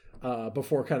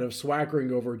before kind of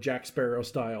swaggering over Jack Sparrow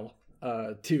style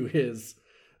to his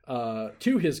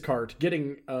cart,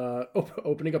 getting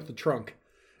opening up the trunk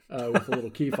with a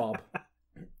little key fob.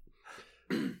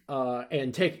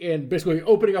 And basically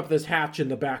opening up this hatch in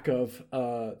the back of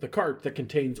the cart that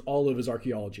contains all of his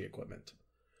archaeology equipment,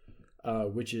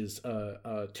 which is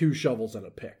 2 shovels and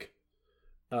a pick.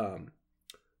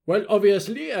 Well,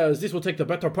 obviously, this will take the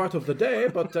better part of the day,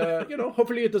 but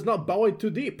hopefully it does not bow it too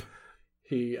deep.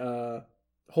 He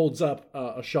holds up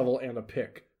a shovel and a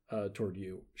pick toward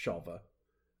you, Shalva,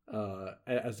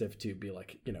 as if to be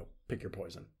like, pick your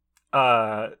poison.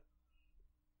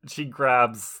 She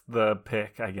grabs the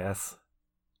pick, I guess.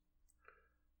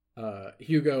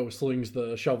 Hugo slings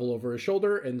the shovel over his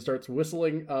shoulder and starts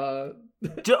whistling.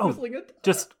 Whistling it.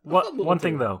 Just one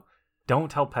thing though, don't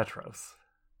tell Petros.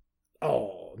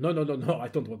 Oh no! I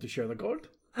don't want to share the gold.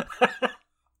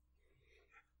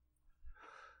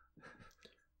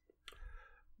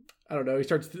 I don't know. He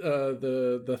starts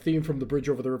the theme from the Bridge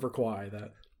Over the River Kwai.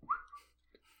 That.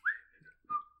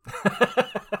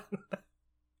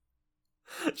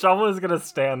 Shalva is gonna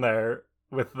stand there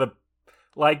with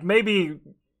maybe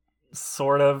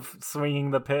sort of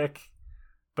swinging the pick,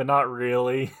 but not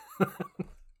really.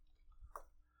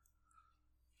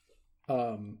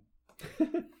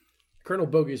 Colonel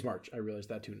Bogey's March. I realize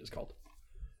that tune is called.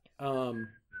 Bum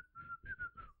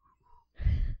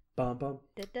bum bum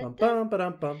bum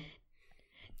ba bum.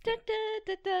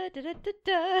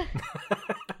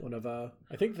 One of I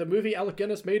think the movie Alec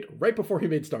Guinness made right before he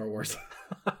made Star Wars.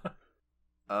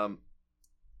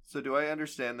 So do I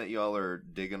understand that y'all are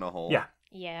digging a hole? Yeah.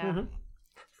 Yeah.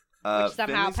 Mm-hmm. Which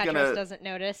somehow Petros doesn't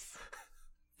notice.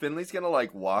 Finley's gonna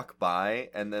walk by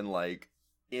and then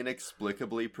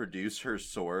inexplicably produce her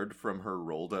sword from her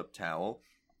rolled up towel.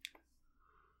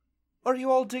 Are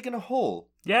you all digging a hole?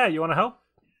 Yeah, you want to help?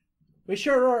 We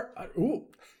sure are. Ooh.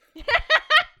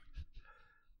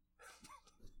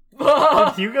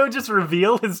 Did Hugo just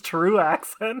reveal his true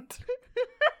accent?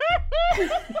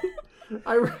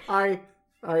 Eden?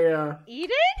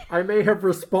 I may have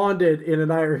responded in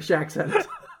an Irish accent.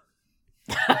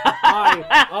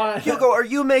 Hugo, are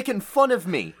you making fun of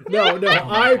me? No.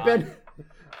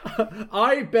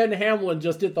 Ben Hamlin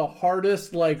just did the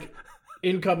hardest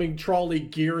incoming trolley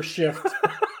gear shift.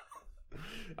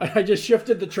 I just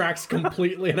shifted the tracks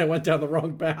completely and I went down the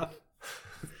wrong path.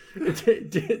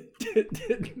 Did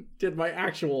my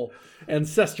actual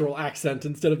ancestral accent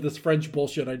instead of this French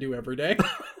bullshit I do every day.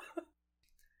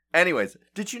 Anyways,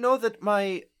 did you know that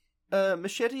my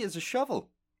machete is a shovel?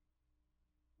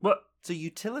 What? It's a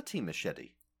utility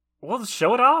machete. Well,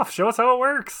 show it off. Show us how it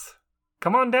works.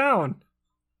 Come on down.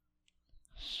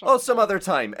 Oh, some other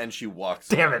time. And she walks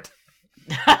Damn away. it.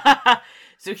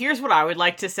 So here's what I would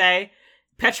like to say.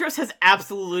 Petros has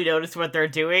absolutely noticed what they're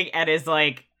doing and is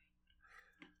like,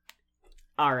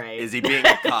 all right. Is he being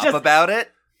a cop about it?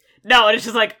 No, and it's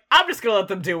just like, I'm just gonna let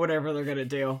them do whatever they're gonna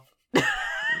do.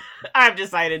 I've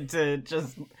decided to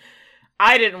just...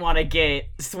 I didn't want to get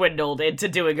swindled into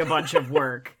doing a bunch of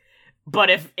work. But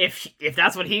if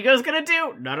that's what Hugo's gonna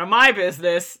do, none of my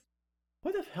business.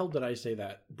 Why the hell did I say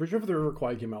that? Bridge Over the River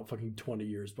Kwai came out fucking 20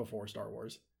 years before Star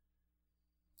Wars.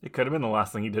 It could have been the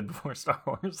last thing he did before Star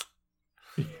Wars.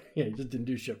 Yeah, he just didn't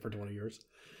do shit for 20 years.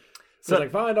 So he's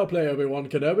like, fine, I'll play Obi-Wan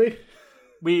Kenobi.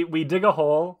 We dig a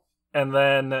hole, and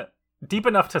then deep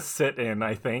enough to sit in,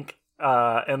 I think.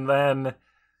 And then,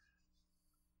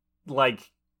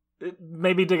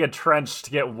 maybe dig a trench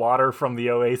to get water from the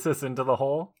oasis into the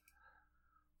hole.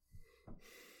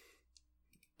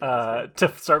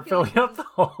 To start filling up the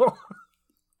hole.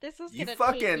 This is You gonna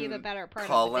fucking take you the better part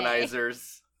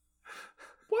colonizers.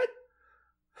 What?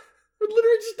 We're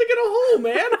literally just digging a hole,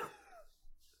 man.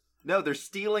 No, they're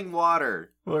stealing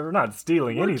water. Well, we're not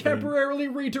stealing We're anything. temporarily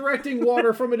redirecting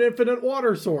water from an infinite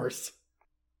water source.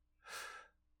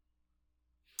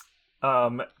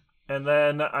 And And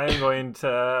then I'm going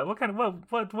to what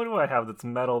do I have that's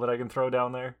metal that I can throw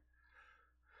down there?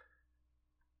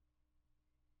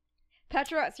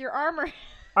 Petra, it's your armor.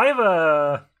 I have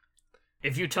a.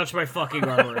 If you touch my fucking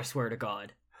armor, I swear to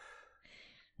God.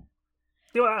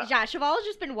 Yeah, Cheval's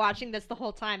just been watching this the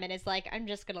whole time and is like, I'm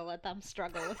just gonna let them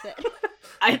struggle with it.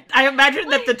 I imagine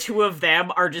that the two of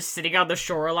them are just sitting on the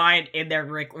shoreline in their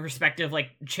respective like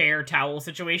chair towel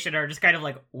situation, are just kind of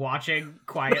like watching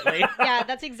quietly. Yeah,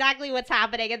 that's exactly what's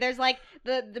happening. And there's like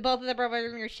the both of them are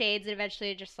wearing their shades, and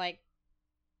eventually just like,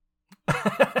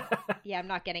 yeah, I'm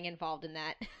not getting involved in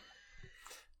that.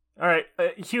 All right,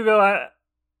 Hugo.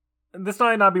 This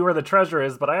might not be where the treasure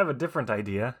is, but I have a different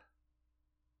idea.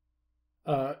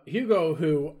 Hugo,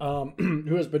 who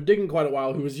has been digging quite a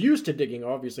while, who is used to digging.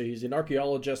 Obviously, he's an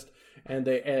archaeologist and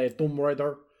a tomb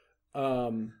raider,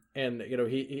 and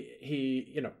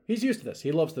he's used to this.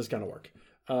 He loves this kind of work.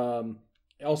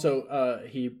 Also,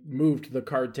 he moved the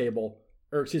card table,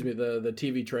 or excuse me, the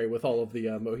TV tray with all of the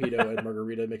mojito and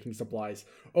margarita making supplies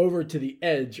over to the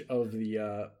edge of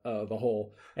the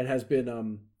hole, and has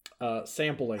been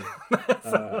sampling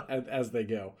as they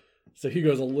go. So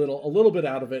Hugo's a little bit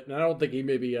out of it, and I don't think he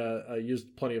maybe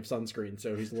used plenty of sunscreen,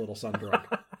 so he's a little sun drunk.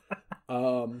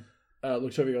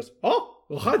 Looks over and goes, "Oh,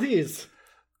 Hadis."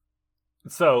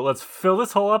 So let's fill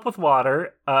this hole up with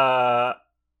water.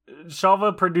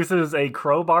 Shalva produces a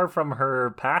crowbar from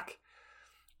her pack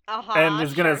and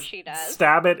is gonna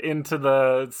stab it into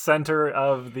the center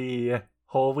of the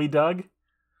hole we dug.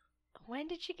 When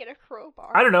did she get a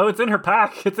crowbar? I don't know. It's in her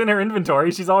pack. It's in her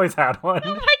inventory. She's always had one.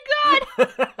 Oh my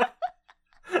god!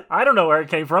 I don't know where it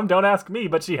came from. Don't ask me,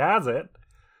 but she has it.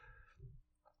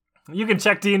 You can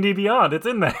check D&D Beyond. It's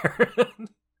in there.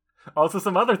 Also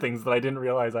some other things that I didn't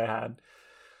realize I had.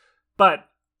 But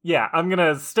yeah, I'm going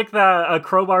to stick a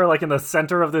crowbar like in the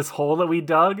center of this hole that we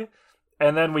dug.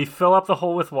 And then we fill up the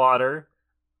hole with water.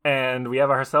 And we have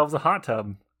ourselves a hot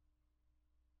tub.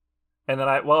 And then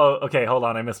okay, hold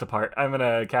on. I missed a part. I'm going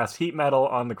to cast heat metal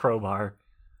on the crowbar.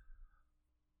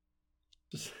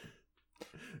 Just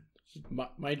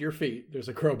mind your feet. There's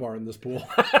a crowbar in this pool.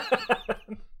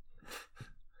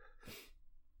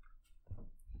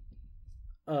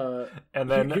 And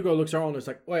then Hugo looks around and is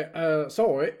like, "Wait,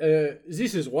 sorry,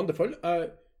 this is wonderful.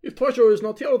 If treasure is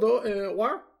not here, though,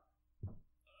 where?"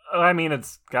 I mean,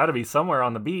 it's got to be somewhere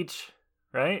on the beach,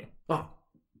 right? Oh,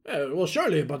 well,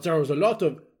 surely, but there is a lot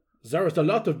of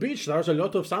beach. There's a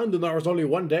lot of sand, and there was only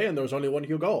one day, and there was only one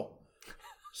Hugo.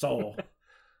 So.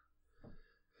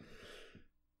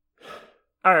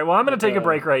 All right, well, I'm going to take a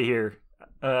break right here.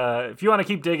 If you want to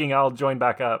keep digging, I'll join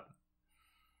back up.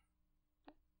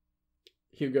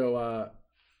 Hugo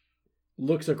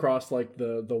looks across like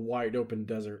the wide open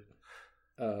desert,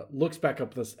 looks back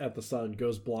up at the sun,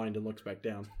 goes blind, and looks back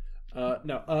down.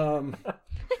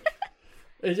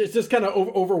 It's just kind of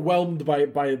overwhelmed by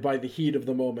the heat of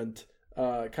the moment.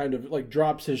 Kind of like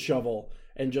drops his shovel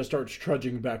and just starts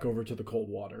trudging back over to the cold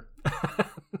water.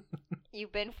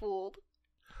 You've been fooled.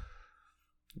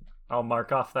 I'll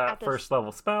mark off that first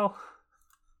level spell.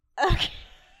 Okay.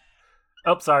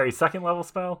 Oh, sorry, second level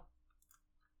spell.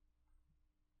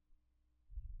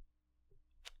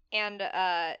 And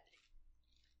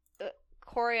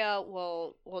Coria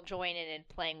will join in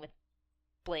playing with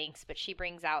Blinks, but she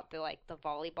brings out the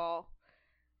volleyball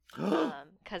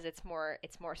because it's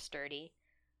more sturdy.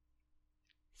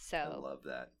 So I love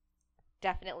that.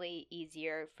 Definitely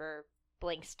easier for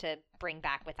Blinks to bring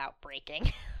back without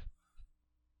breaking.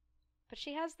 But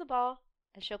she has the ball,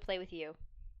 and she'll play with you.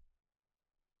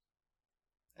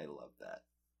 I love that.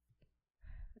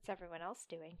 What's everyone else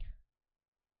doing?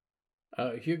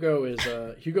 Hugo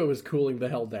is cooling the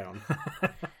hell down.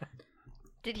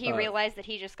 Did he realize that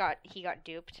he got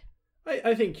duped?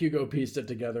 I think Hugo pieced it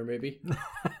together, maybe.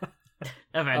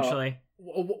 Eventually.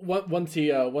 Once he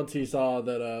saw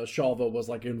that Shalva was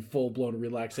like in full blown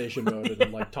relaxation mode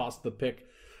and like tossed the pick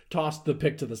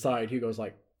to the side, Hugo's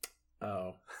like,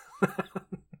 oh.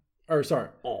 Or sorry.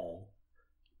 Oh.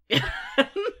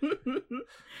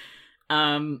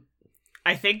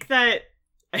 I think that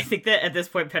at this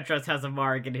point Petros has a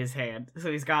marg in his hand.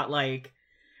 So he's got like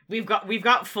we've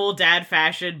got full dad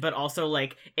fashion, but also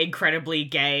like incredibly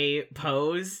gay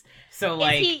pose. So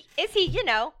like is he, you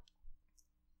know.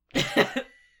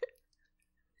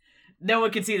 No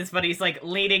one can see this, but he's like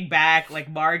leaning back, like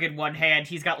marg in one hand.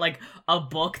 He's got like a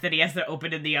book that he has to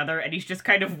open in the other, and he's just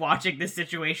kind of watching this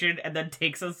situation and then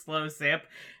takes a slow sip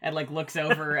and like looks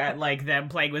over at like them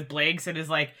playing with Blinks and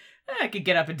is like, I could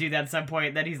get up and do that at some point.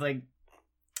 And then he's like,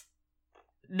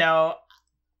 no,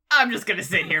 I'm just gonna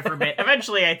sit here for a bit.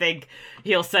 Eventually, I think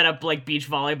he'll set up like beach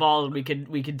volleyball, and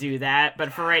we could do that.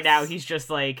 But for right now, he's just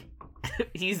like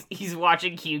he's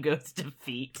watching Hugo's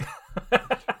defeat.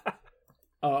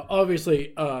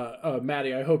 Obviously,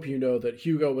 Maddie, I hope you know that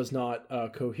Hugo was not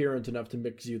coherent enough to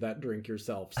mix you that drink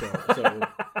yourself. So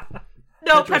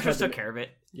No, Petros took care of it.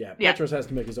 Yeah, Yeah. Petros has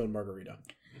to make his own margarita.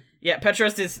 Yeah,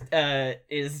 Petros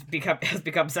has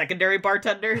become secondary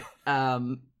bartender.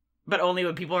 But only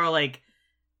when people are like,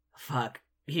 "Fuck,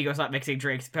 Hugo's not mixing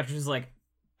drinks." Petros is like,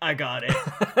 "I got it."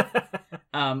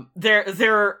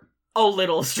 They're a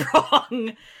little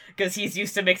strong because he's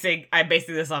used to mixing. I'm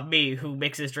basing this off me, who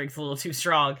mixes drinks a little too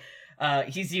strong.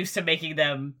 He's used to making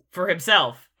them for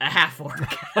himself, a half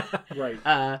orc.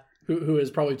 Right. Who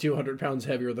is probably 200 pounds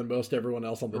heavier than most everyone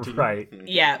else on the team. Right.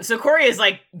 Yeah, so Corey is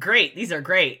like, "Great, these are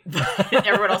great," but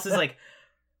everyone else is like,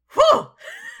 "Whew."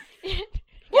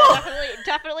 Yeah,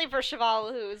 definitely for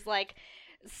Cheval, who's like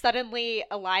suddenly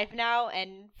alive now,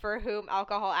 and for whom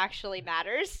alcohol actually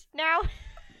matters now.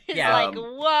 It's Yeah. like,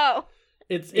 whoa.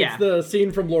 It's Yeah. the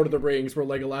scene from Lord of the Rings where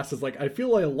Legolas is like, I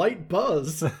feel a light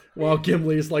buzz, while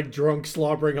Gimli is like drunk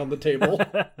slobbering on the table.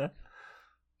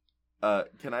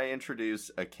 Can I introduce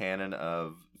a canon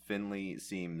of Finley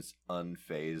seems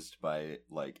unfazed by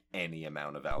like any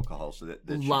amount of alcohol, so that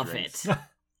she Love drinks. it.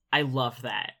 I love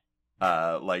that.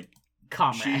 Like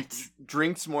Comrades. she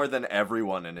drinks more than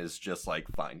everyone and is just like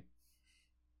fine.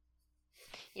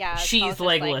 Yeah. She's Cheval's just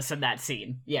like, Legolas in that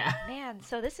scene. Yeah. man,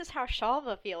 so this is how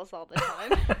Shalva feels all the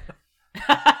time.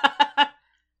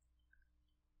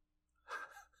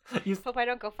 Hope I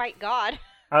don't go fight God.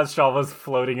 As Shalva's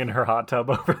floating in her hot tub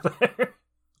over there.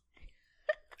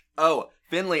 Oh,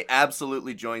 Finley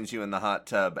absolutely joins you in the hot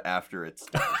tub after it's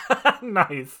done.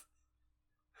 Nice.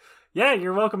 Yeah,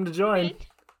 you're welcome to join.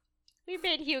 We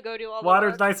made Hugo do all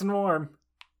Water's the work. nice and warm.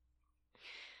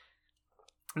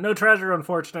 No treasure,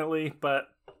 unfortunately, but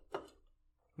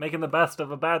making the best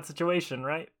of a bad situation,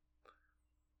 right?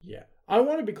 Yeah. I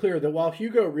want to be clear that while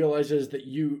Hugo realizes that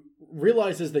you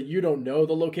don't know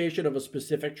the location of a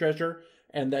specific treasure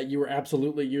and that you were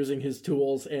absolutely using his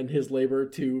tools and his labor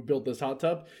to build this hot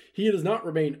tub, he does not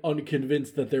remain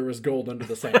unconvinced that there was gold under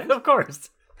the sand. Of course.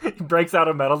 He breaks out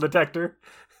a metal detector.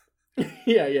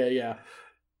 Yeah.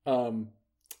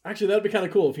 Actually, that'd be kind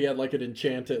of cool if he had like an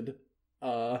enchanted,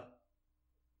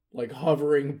 like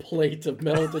hovering plate of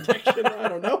metal detection. I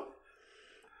don't know.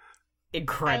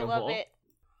 Incredible. I love it.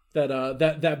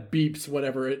 That beeps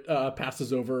whenever it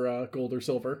passes over gold or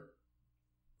silver.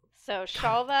 So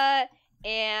Shalva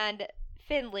and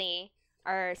Finley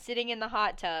are sitting in the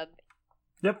hot tub.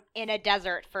 Yep. In a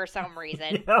desert for some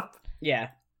reason. Yep. Yeah.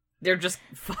 They're just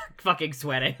fucking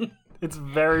sweating. It's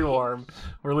very warm.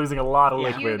 We're losing a lot of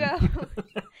Yeah.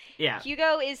 liquid. Yeah.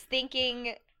 Hugo is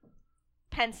thinking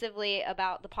pensively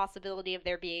about the possibility of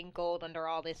there being gold under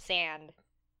all this sand.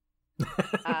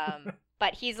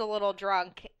 But he's a little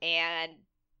drunk and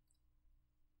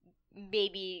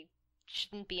maybe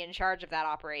shouldn't be in charge of that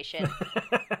operation.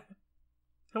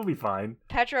 He'll be fine.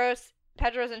 Petros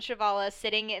and Shivala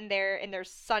sitting in their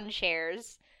sun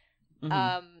chairs,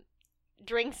 Mhm.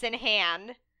 Drinks in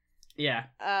hand, Yeah.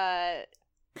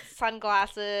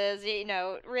 sunglasses,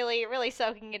 really, really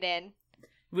soaking it in.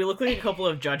 We look like a couple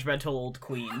of judgmental old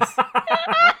queens.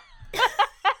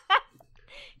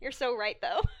 You're so right,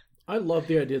 though. I love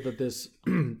the idea that this.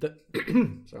 Sorry, let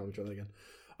me try that again.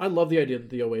 I love the idea that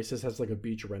the Oasis has like a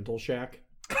beach rental shack.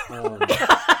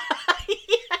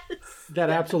 That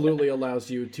absolutely allows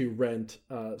you to rent.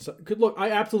 Look, I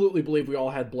absolutely believe we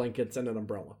all had blankets and an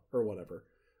umbrella or whatever,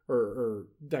 or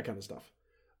that kind of stuff,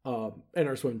 and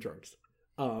our swim trunks.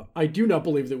 I do not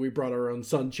believe that we brought our own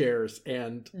sun chairs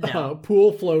and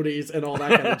pool floaties and all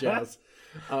that kind of jazz.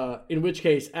 In which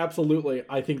case, absolutely,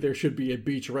 I think there should be a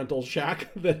beach rental shack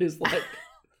that is like.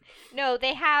 No,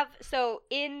 they have. So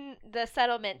in the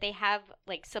settlement, they have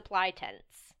like supply tents.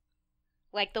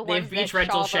 Like the They have ones that beach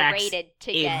rental Shalva shacks raided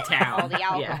to in get town. all the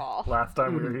Yeah. alcohol. Last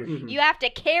time we were here. Mhm. You have to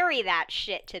carry that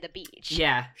shit to the beach.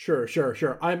 Yeah. Sure.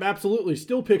 I'm absolutely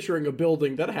still picturing a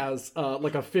building that has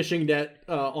like a fishing net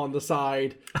on the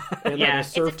side and Yeah. like a It's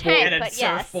a surfboard. tent. And a But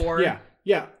yes. surfboard.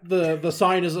 Yeah. The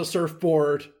sign is a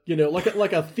surfboard.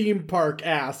 Like a theme park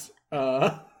ass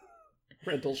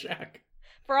rental shack.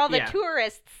 For all the Yeah.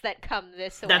 tourists that come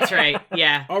this way. That's right.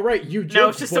 Yeah. All right, you joked. No,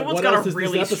 it's just but someone's what got a else is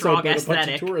really this episode strong but a bunch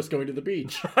aesthetic. of tourists going to the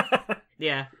beach?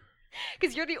 Yeah.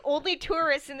 Because you're the only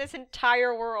tourists in this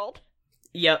entire world.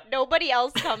 Yep. Nobody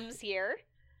else comes here.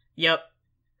 Yep.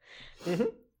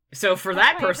 Mhm. So for That's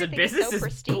that why person, everything is business so is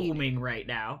pristine. booming right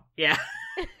now. Yeah.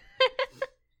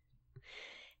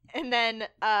 And then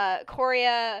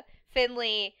Coria,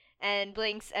 Finley, and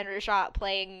Blinks and Rajat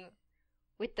playing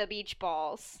with the beach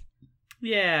balls.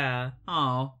 Yeah.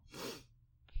 Oh.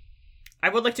 I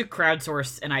would like to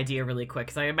crowdsource an idea really quick,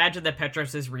 because I imagine that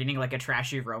Petros is reading like a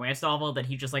trashy romance novel that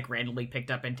he just like randomly picked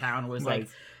up in town and was like,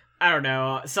 I don't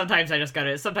know, sometimes you just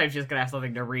gotta have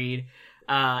something to read.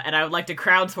 And I would like to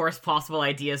crowdsource possible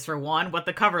ideas for 1, what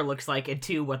the cover looks like, and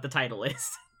 2, what the title is.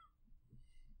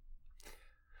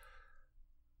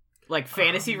 Like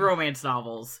fantasy romance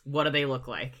novels, what do they look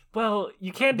like? Well,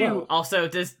 you can't do... Well, Also,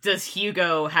 does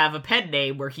Hugo have a pen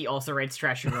name where he also writes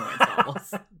trashy romance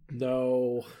novels?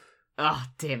 No. Oh,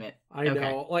 damn it. I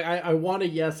know. Like, I want to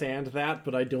yes and that,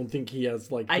 but I don't think he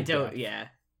has, like, I the don't, depth. yeah.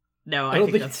 No, I I don't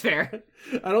think think- that's fair.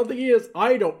 I don't think he is.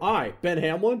 Ben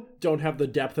Hamlin, don't have the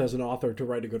depth as an author to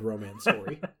write a good romance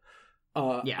story.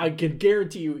 Yeah. I can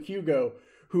guarantee you, Hugo,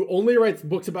 who only writes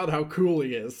books about how cool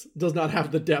he is, does not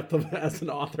have the depth of as an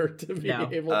author to be No.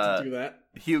 able to do that.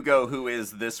 Hugo, who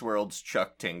is this world's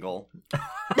Chuck Tingle.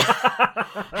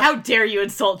 How dare you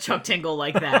insult Chuck Tingle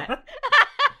like that?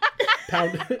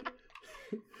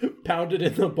 Pounded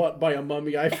in the butt by a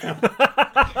mummy I found.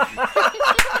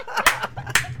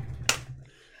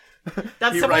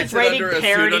 That's He someone writes it writing under a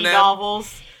parody pseudonym?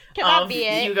 novels Can that of be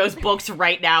it? Hugo's books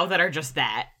right now that are just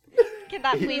that. Can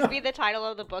that please be the title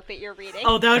of the book that you're reading?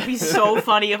 Oh, that would be so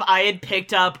funny if I had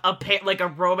picked up a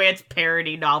romance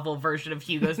parody novel version of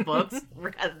Hugo's books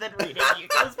rather than reading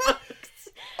Hugo's books.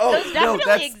 Oh, Those no, definitely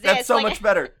that's exist, so like- much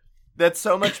better. That's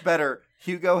so much better.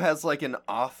 Hugo has like an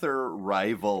author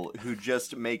rival who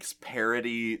just makes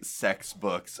parody sex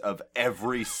books of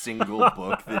every single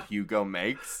book that Hugo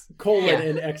makes. Colon Yeah.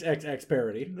 in XXX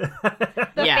parody.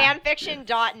 The Yeah.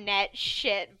 fanfiction.net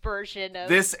shit version of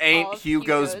This all ain't of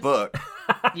Hugo's book.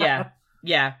 Yeah,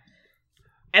 yeah.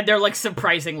 And they're like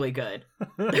surprisingly good.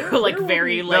 They're like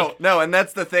very like No, and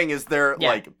that's the thing is they're Yeah.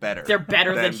 like better. they're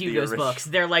better than the Hugo's original. books.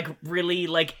 They're like really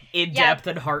like in depth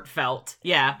and heartfelt.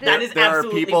 Yeah, There- that is There are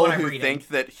absolutely people what I'm who reading. think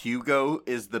that Hugo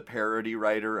is the parody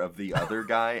writer of the other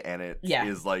guy, and it is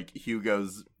Yeah. like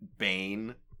Hugo's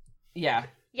bane. Yeah,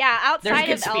 Yeah, there's outside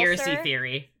of conspiracy Elser,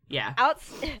 theory. Yeah,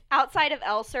 outside of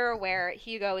Elser, where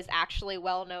Hugo is actually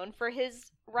well known for his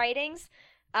writings,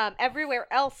 everywhere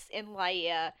else in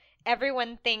Laia,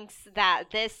 everyone thinks that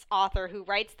this author who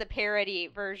writes the parody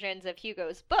versions of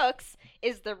Hugo's books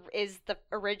is the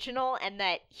original, and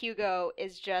that Hugo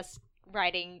is just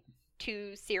writing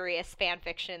 2 serious fan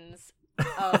fictions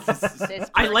of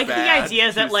this. I like the Bad,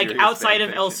 idea that too like serious outside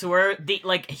of fanfiction. Elsewhere, the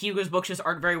like Hugo's books just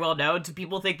aren't very well known, so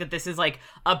people think that this is like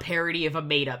a parody of a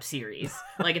made up series.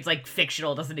 Like it's like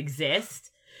fictional, doesn't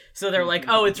exist. So they're like,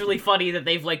 oh, it's really funny that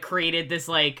they've like created this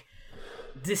like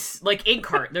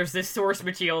Inkheart. There's this source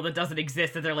material that doesn't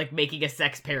exist that they're like making a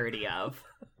sex parody of.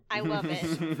 I love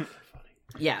it.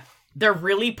 Yeah. They're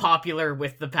really popular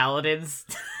with the paladins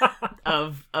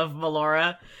of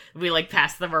Melora. We like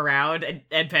passed them around,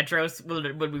 and Petros,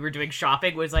 when we were doing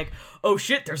shopping, was like, "Oh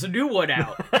shit, there's a new one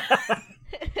out."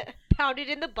 Pounded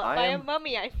in the butt I by a am-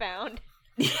 mummy I found.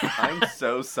 I'm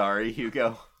so sorry,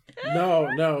 Hugo.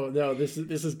 No. This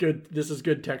is good. This is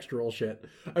good textural shit.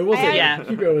 I will say, Yeah.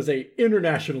 Hugo is a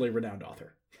internationally renowned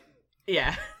author.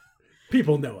 Yeah,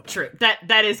 People know about true.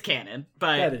 That is canon,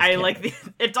 but That is I canon. like.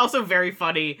 It's also very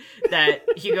funny that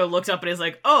Hugo looks up and is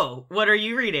like, "Oh, what are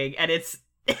you reading?" And it's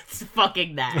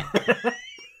fucking that.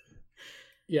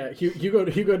 Yeah,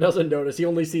 Hugo doesn't notice. He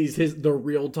only sees the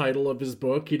real title of his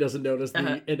book. He doesn't notice the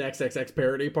Uh-huh. an XXX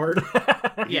parody part.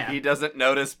 Yeah. He doesn't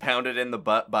notice pounded in the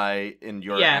butt in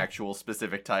your Yeah. actual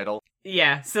specific title.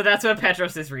 Yeah, so that's what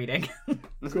Petros is reading.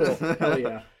 Cool. Hell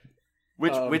yeah.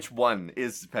 Which one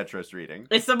is Petros reading?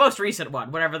 It's the most recent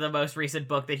one. Whatever the most recent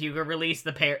book that Hugo released,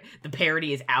 the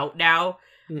parody is out now.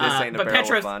 This ain't a but barrel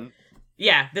Petros, of fun.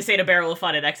 yeah, this ain't a barrel of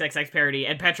fun at XXX parody.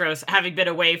 And Petros, having been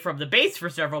away from the base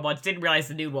for several months, didn't realize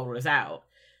the new one was out.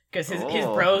 Because his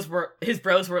Oh. bros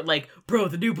were like, "Bro,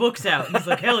 the new book's out." He's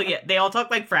like, "Hell yeah!" They all talk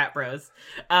like frat bros.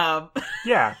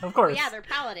 Yeah, of course. Yeah, they're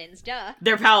paladins, duh.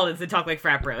 They're paladins. They talk like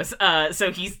frat bros.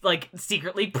 So he's like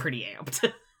secretly pretty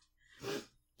amped.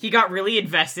 He got really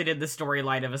invested in the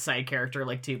storyline of a side character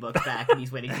like 2 books back, and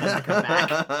he's waiting for them to come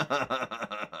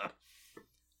back.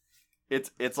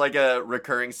 It's like a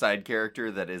recurring side character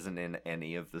that isn't in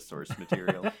any of the source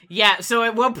material. Yeah, so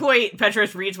at one point,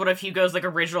 Petros reads one of Hugo's like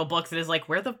original books and is like,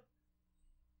 Where the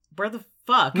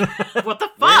fuck? What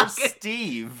the Where's fuck?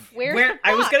 Steve? Where's Where the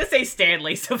I was fuck? gonna say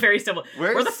Stanley, so very similar.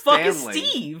 Where Where's the fuck is Stanley?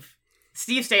 Steve?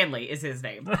 Steve Stanley is his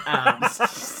name.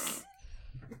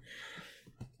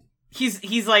 He's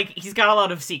got a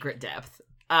lot of secret depth.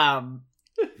 I mean,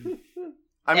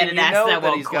 And you that's know that that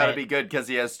won't he's got to quit. be good because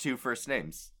he has 2 first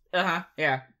names. Yeah.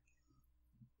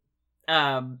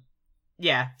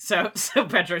 Yeah, so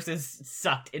Petros is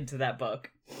sucked into that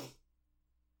book.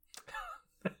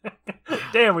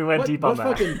 Damn, we went What- deep on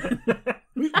what that.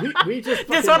 We just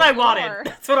That's fucking- what I wanted. More.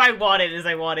 That's what I wanted. Is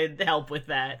I wanted help with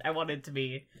that. I wanted to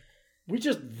be. We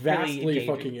just vastly engaging.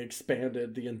 fucking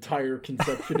expanded the entire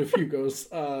conception of Hugo's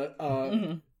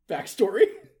Mhm. backstory.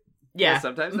 Yeah.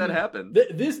 sometimes that happens.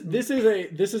 This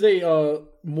is a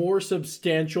more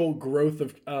substantial growth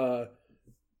of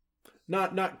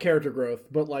not character growth,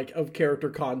 but like of character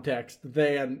context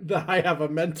than the I have a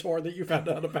mentor that you found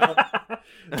out about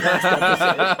last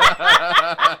episode.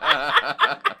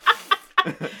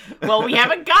 Well, we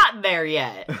haven't gotten there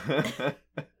yet.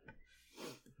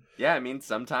 Yeah, I mean,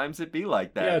 sometimes it be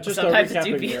like that. Yeah, just Sometimes it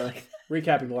do recapping, be like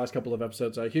recapping the last couple of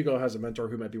episodes. Hugo has a mentor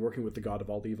who might be working with the god of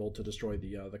all evil to destroy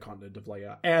the continent of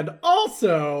Leia, and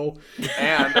also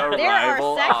And a There are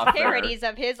rival sex author. parodies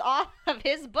of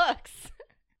his books.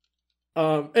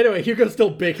 anyway, Hugo's still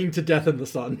baking to death in the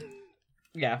sun.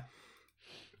 yeah.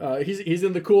 He's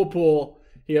in the cool pool.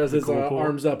 He has his cool pool.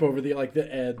 arms up over the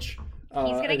edge. He's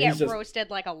gonna and get just- roasted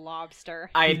like a lobster.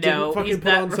 I He didn't know. fucking He's put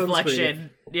that on sunscreen. reflection.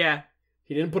 Yeah.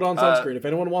 He didn't put on sunscreen. If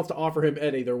anyone wants to offer him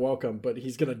any, they're welcome, but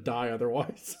he's gonna die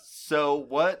otherwise. So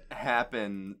what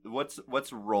happened? What's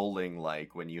rolling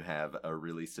like when you have a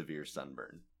really severe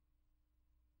sunburn?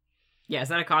 Yeah. Is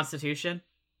that a constitution?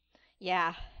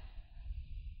 Yeah.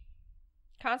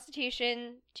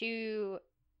 Constitution to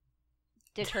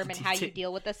determine how you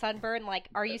deal with the sunburn. Like,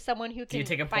 are you someone who Do you can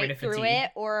take a point fight of through fatigue?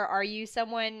 it, or are you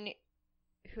someone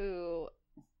who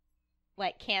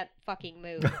like can't fucking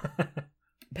move?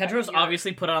 Petros You're-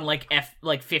 obviously put on like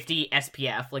 50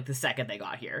 SPF like the second they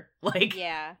got here. Like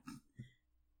Yeah.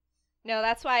 No,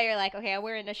 that's why you're like, okay, I'm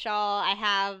wearing a shawl. I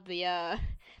have the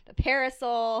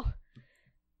parasol.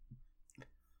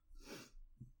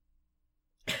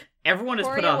 everyone has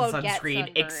put Victoria on will get sunscreen.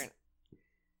 sunburnt.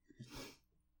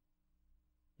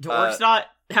 Do orcs not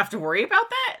have to worry about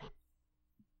that?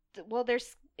 Well,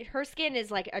 her skin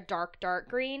is like a dark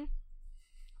green.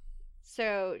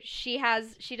 So she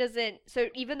doesn't. So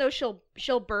even though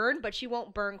she'll burn, but she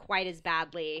won't burn quite as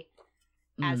badly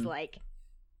as Mhm. like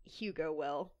Hugo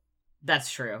will.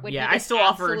 That's true. When Yeah, he I gets still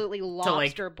offered. absolutely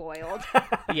lobster boiled.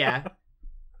 Yeah,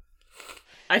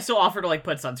 I still offer to like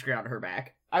put sunscreen on her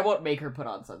back. I won't make her put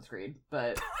on sunscreen,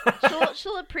 but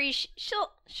She'll appreciate.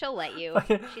 She'll let you.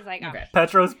 She's like, oh. okay.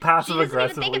 Petros She passive doesn't even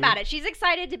aggressively. think about it. She's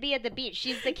excited to be at the beach.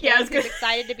 She's the kid Yeah, I was who's gonna-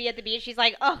 excited to be at the beach. She's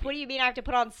like, oh, what do you mean I have to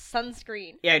put on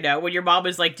sunscreen? Yeah, I know. When your mom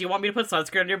is like, "Do you want me to put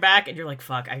sunscreen on your back?" and you're like,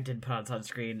 "Fuck, I did put on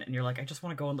sunscreen," and you're like, "I just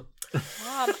want to go on the."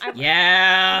 Mom, I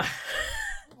Yeah.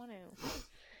 want to.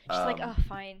 She's like, Um, oh,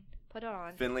 fine, put it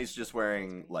on. Finley's just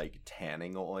wearing like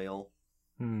tanning oil.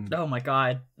 Hmm. Oh my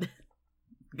god.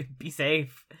 Be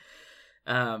safe.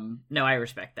 No, I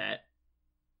respect that.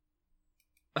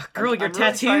 Ugh, girl, your I'm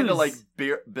tattoos. Really trying to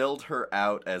like build her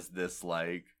out as this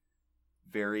like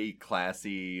very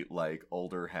classy like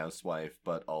older housewife,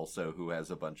 but also who has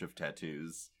a bunch of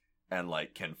tattoos and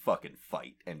like can fucking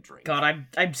fight and drink. God,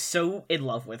 I'm so in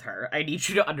love with her. I need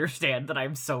you to understand that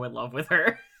I'm so in love with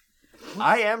her.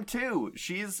 I am too.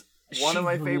 She's one of She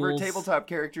my favorite rules. tabletop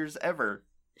characters ever.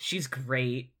 She's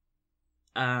great.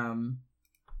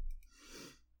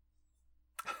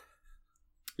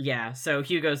 Yeah, so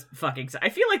Hugo's fucking. I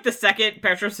feel like the second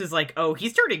Petros is like, oh,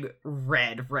 he's turning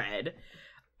red.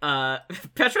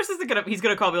 Petros isn't gonna. He's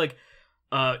gonna call me like,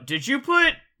 did you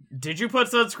put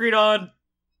sunscreen on?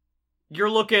 You're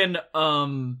looking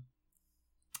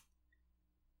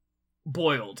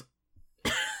boiled.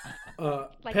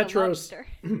 Like Petros. a lobster.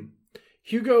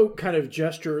 Hugo kind of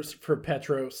gestures for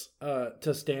Petros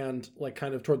to stand like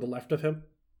kind of toward the left of him.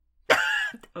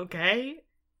 Okay,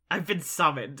 I've been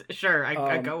summoned. Sure,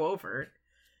 I go over.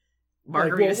 Like,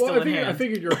 Margarita's still in I hand.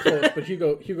 figured you're close, but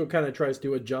Hugo kind of tries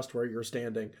to adjust where you're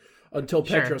standing until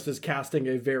Sure. Petros is casting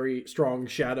a very strong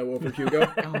shadow over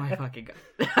Hugo, Oh my fucking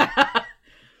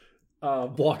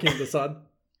god. blocking the sun.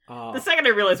 The second I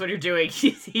realize what you're doing,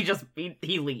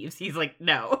 he leaves. He's like,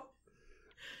 no.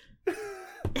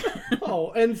 Oh,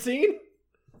 end scene?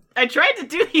 I tried to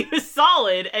do you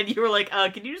solid, and you were like,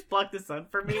 can you just block the sun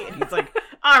for me? And he's like,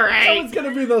 all That was right. going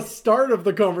to be the start of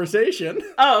the conversation.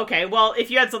 Oh, okay. Well,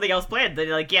 if you had something else planned, then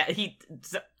like, yeah,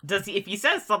 if he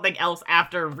says something else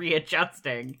after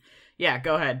readjusting, yeah,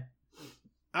 go ahead.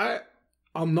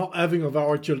 I'm not having a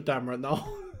very chill time right now.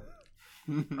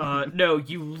 No,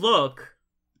 you look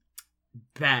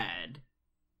bad.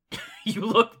 You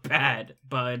look bad,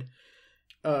 bud.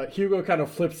 Hugo kind of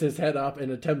flips his head up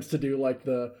and attempts to do like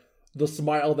the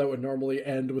smile that would normally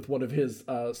end with one of his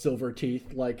silver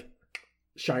teeth like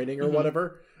shining or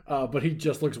whatever, but he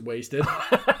just looks wasted.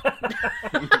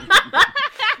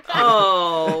 Oh,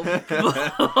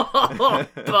 Oh,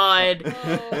 bud.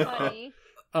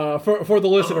 Oh, honey. For the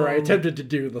listener, I Oh. attempted to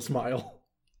do the smile.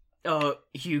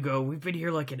 Hugo, we've been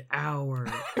here like an hour.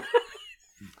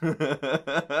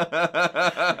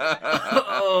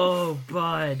 Oh,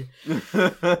 bud.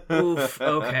 Oof.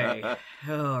 Okay.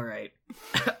 All right.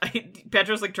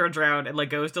 Petros like turns around and like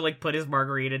goes to like put his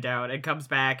margarita down and comes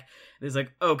back and is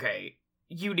like, "Okay,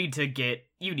 you need to get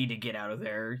out of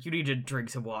there. You need to drink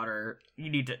some water. You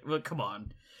need to come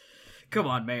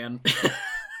on, man."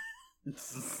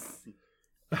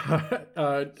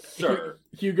 Sir.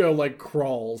 Hugo like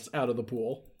crawls out of the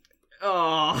pool.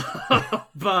 Oh,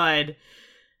 bud.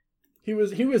 He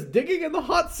was digging in the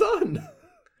hot sun.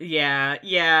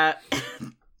 Yeah.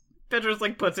 Petros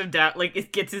like puts him down, like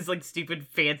it gets his like stupid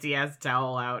fancy ass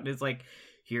towel out and is like,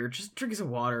 "Here, just drink some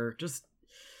water. Just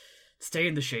stay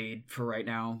in the shade for right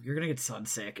now. You're gonna get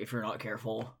sunsick if you're not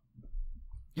careful.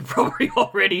 You're probably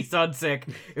already sunsick,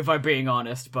 if I'm being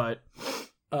honest, but."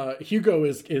 Hugo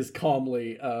is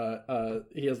calmly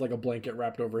he has like a blanket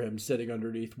wrapped over him, sitting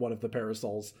underneath one of the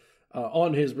parasols,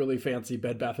 on his really fancy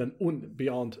Bed Bath and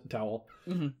Beyond towel,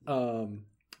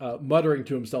 muttering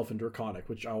to himself in Draconic,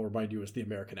 which I'll remind you is the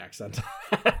American accent.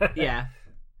 Yeah.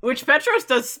 Which Petros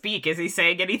does speak. Is he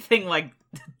saying anything like...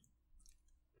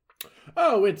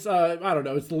 Oh, it's I don't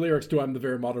know. It's the lyrics to "I'm the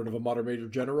very modern of a modern major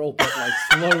general," but like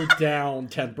slowed down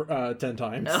 10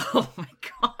 times. Oh my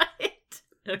god.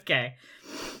 Okay.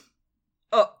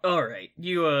 Oh, all right.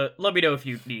 You let me know if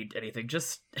you need anything.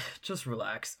 Just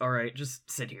relax. All right, just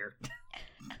sit here.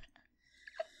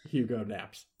 Hugo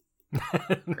naps.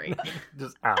 Great.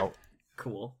 Just out.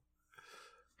 Cool.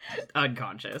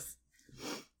 Unconscious.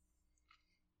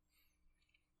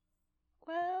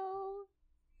 Well,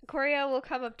 Coria will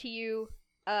come up to you,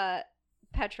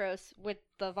 Petros, with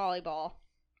the volleyball.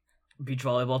 Beach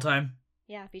volleyball time?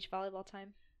 Yeah, beach volleyball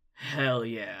time. Hell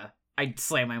yeah. I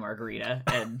slam my margarita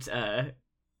and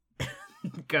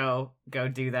go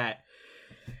do that.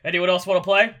 Anyone else want to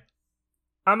play?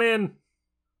 I'm in.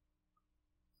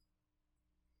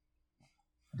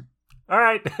 All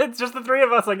right, it's just the three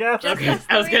of us, I guess. Just Okay. us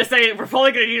I was three? gonna say we're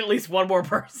probably gonna need at least one more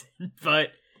person, but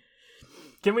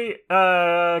Can we?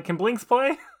 Can Blinks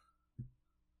play?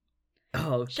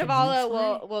 oh,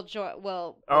 Shavala will join.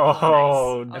 Will.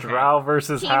 Oh, nice. Okay. Drow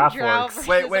versus Team Drow Half-Orcs.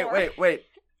 versus- Wait.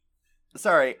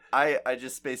 Sorry, I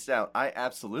just spaced out. I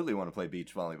absolutely want to play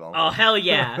beach volleyball. Oh hell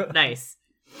yeah, nice,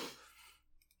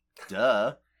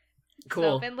 Duh. So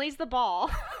cool. Finley's the ball.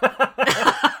 No.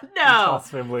 Toss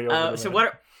Finley over the So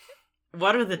net.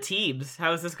 what are the teams?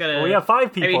 How is this gonna? Well, we have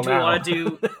 5 people I mean, do now. we want to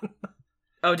do?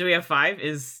 Oh, do we have 5?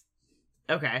 Is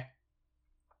okay.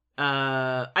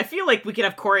 I feel like we could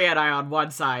have Coria and I on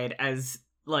one side as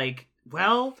like,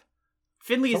 well,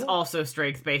 Finley is Someone- also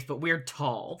strength based, but we're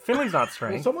tall. Finley's not Well,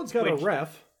 strength. someone's got Which- a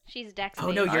ref. She's Dex.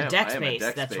 Oh, no, based. you're I am dex-based,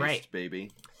 that's dex-based, right.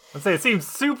 baby. Let's say it seems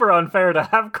super unfair to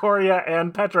have Coria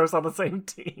and Petros on the same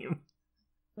team.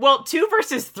 Well, 2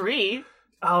 versus 3.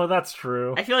 Oh, that's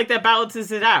true. I feel like that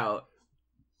balances it out.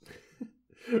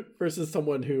 Versus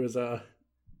someone who is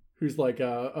who's like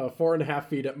 4.5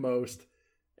 feet at most,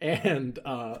 and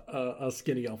a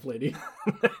skinny elf lady,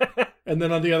 and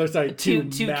then on the other side two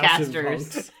Two massive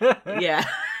casters. hunks. Yeah.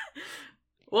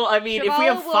 Well, I mean, if we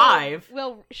Shavala have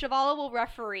 5, Shavala will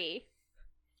referee.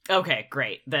 okay,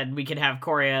 great. Then we can have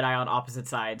Coria and I on opposite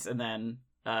sides, and then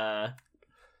Shalva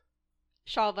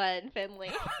and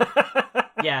Finley.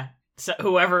 yeah. So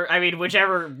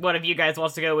whichever one of you guys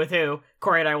wants to go with who,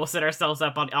 Corey and I will set ourselves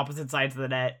up on opposite sides of the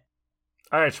net.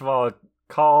 All right, Shavala,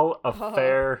 call a Oh.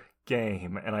 fair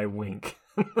game, and I wink.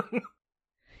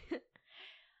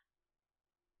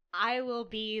 I will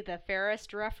be the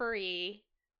fairest referee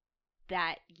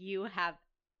that you have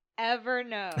ever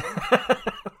known.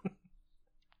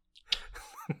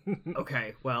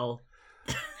 Okay, well,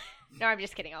 No, I'm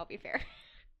just kidding. I'll be fair.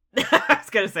 I was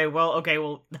gonna say, well, okay,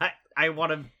 well,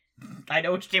 I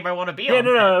know which team I want to be Yeah,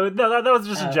 on. no, that was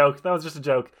just a joke. That was just a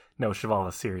joke. No,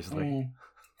 Shavala, seriously.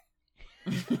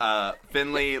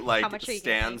 Finley How like much are you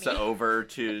stands gonna pay me? over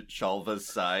to Shalva's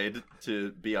side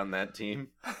to be on that team.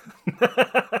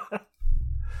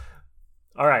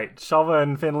 All right, Shalva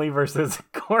and Finley versus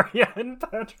Coria and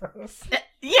Petros.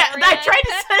 Yeah, Coria I tried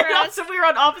to and set it up Petros. so we were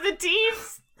on opposite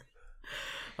teams.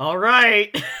 All right,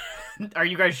 are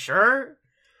you guys sure?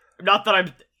 Not that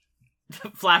I'm.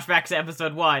 Flashback to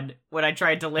episode 1 when I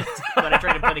tried to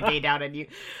put a gay down on you,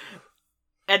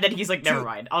 and then he's like, "Never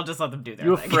mind, I'll just let them do their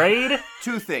You thing." afraid?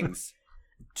 Two things.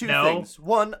 Two No. things.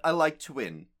 One, I like to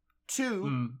win.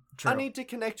 Two, True. I need to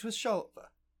connect with Shalva.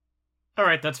 All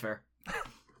right, that's fair.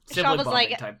 Sibling Shalva's bonding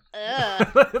like, time.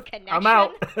 ugh. I'm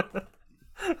out.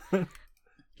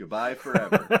 Goodbye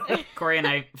forever. Corey and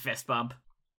I fist bump.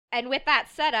 And with that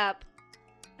setup,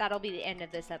 that'll be the end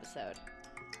of this episode.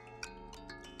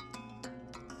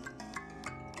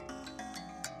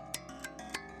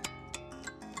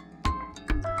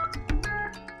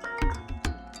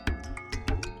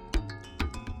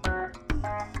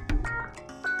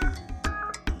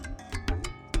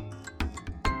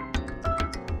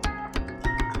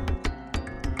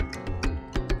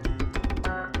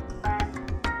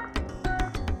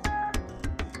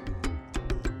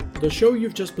 The show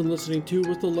you've just been listening to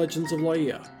was The Legends of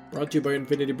Laia, brought to you by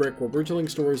Infinity Brick, where we're telling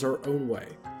stories our own way.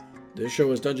 This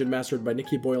show is dungeon mastered by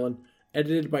Nikki Boylan,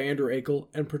 edited by Andrew Akel,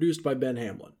 and produced by Ben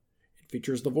Hamlin. It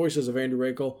features the voices of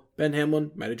Andrew Akel, Ben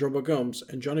Hamlin, Matty Trombo Gomes,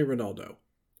 and Johnny Ronaldo.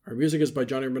 Our music is by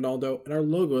Johnny Ronaldo, and our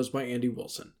logo is by Andy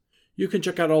Wilson. You can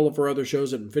check out all of our other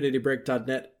shows at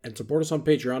infinitybreak.net and support us on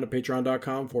Patreon at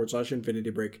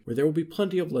patreon.com/infinitybreak, where there will be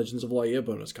plenty of Legends of Laia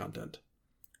bonus content.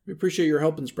 We appreciate your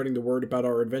help in spreading the word about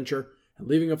our adventure and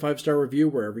leaving a 5-star review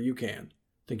wherever you can.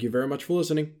 Thank you very much for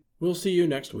listening. We'll see you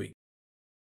next week.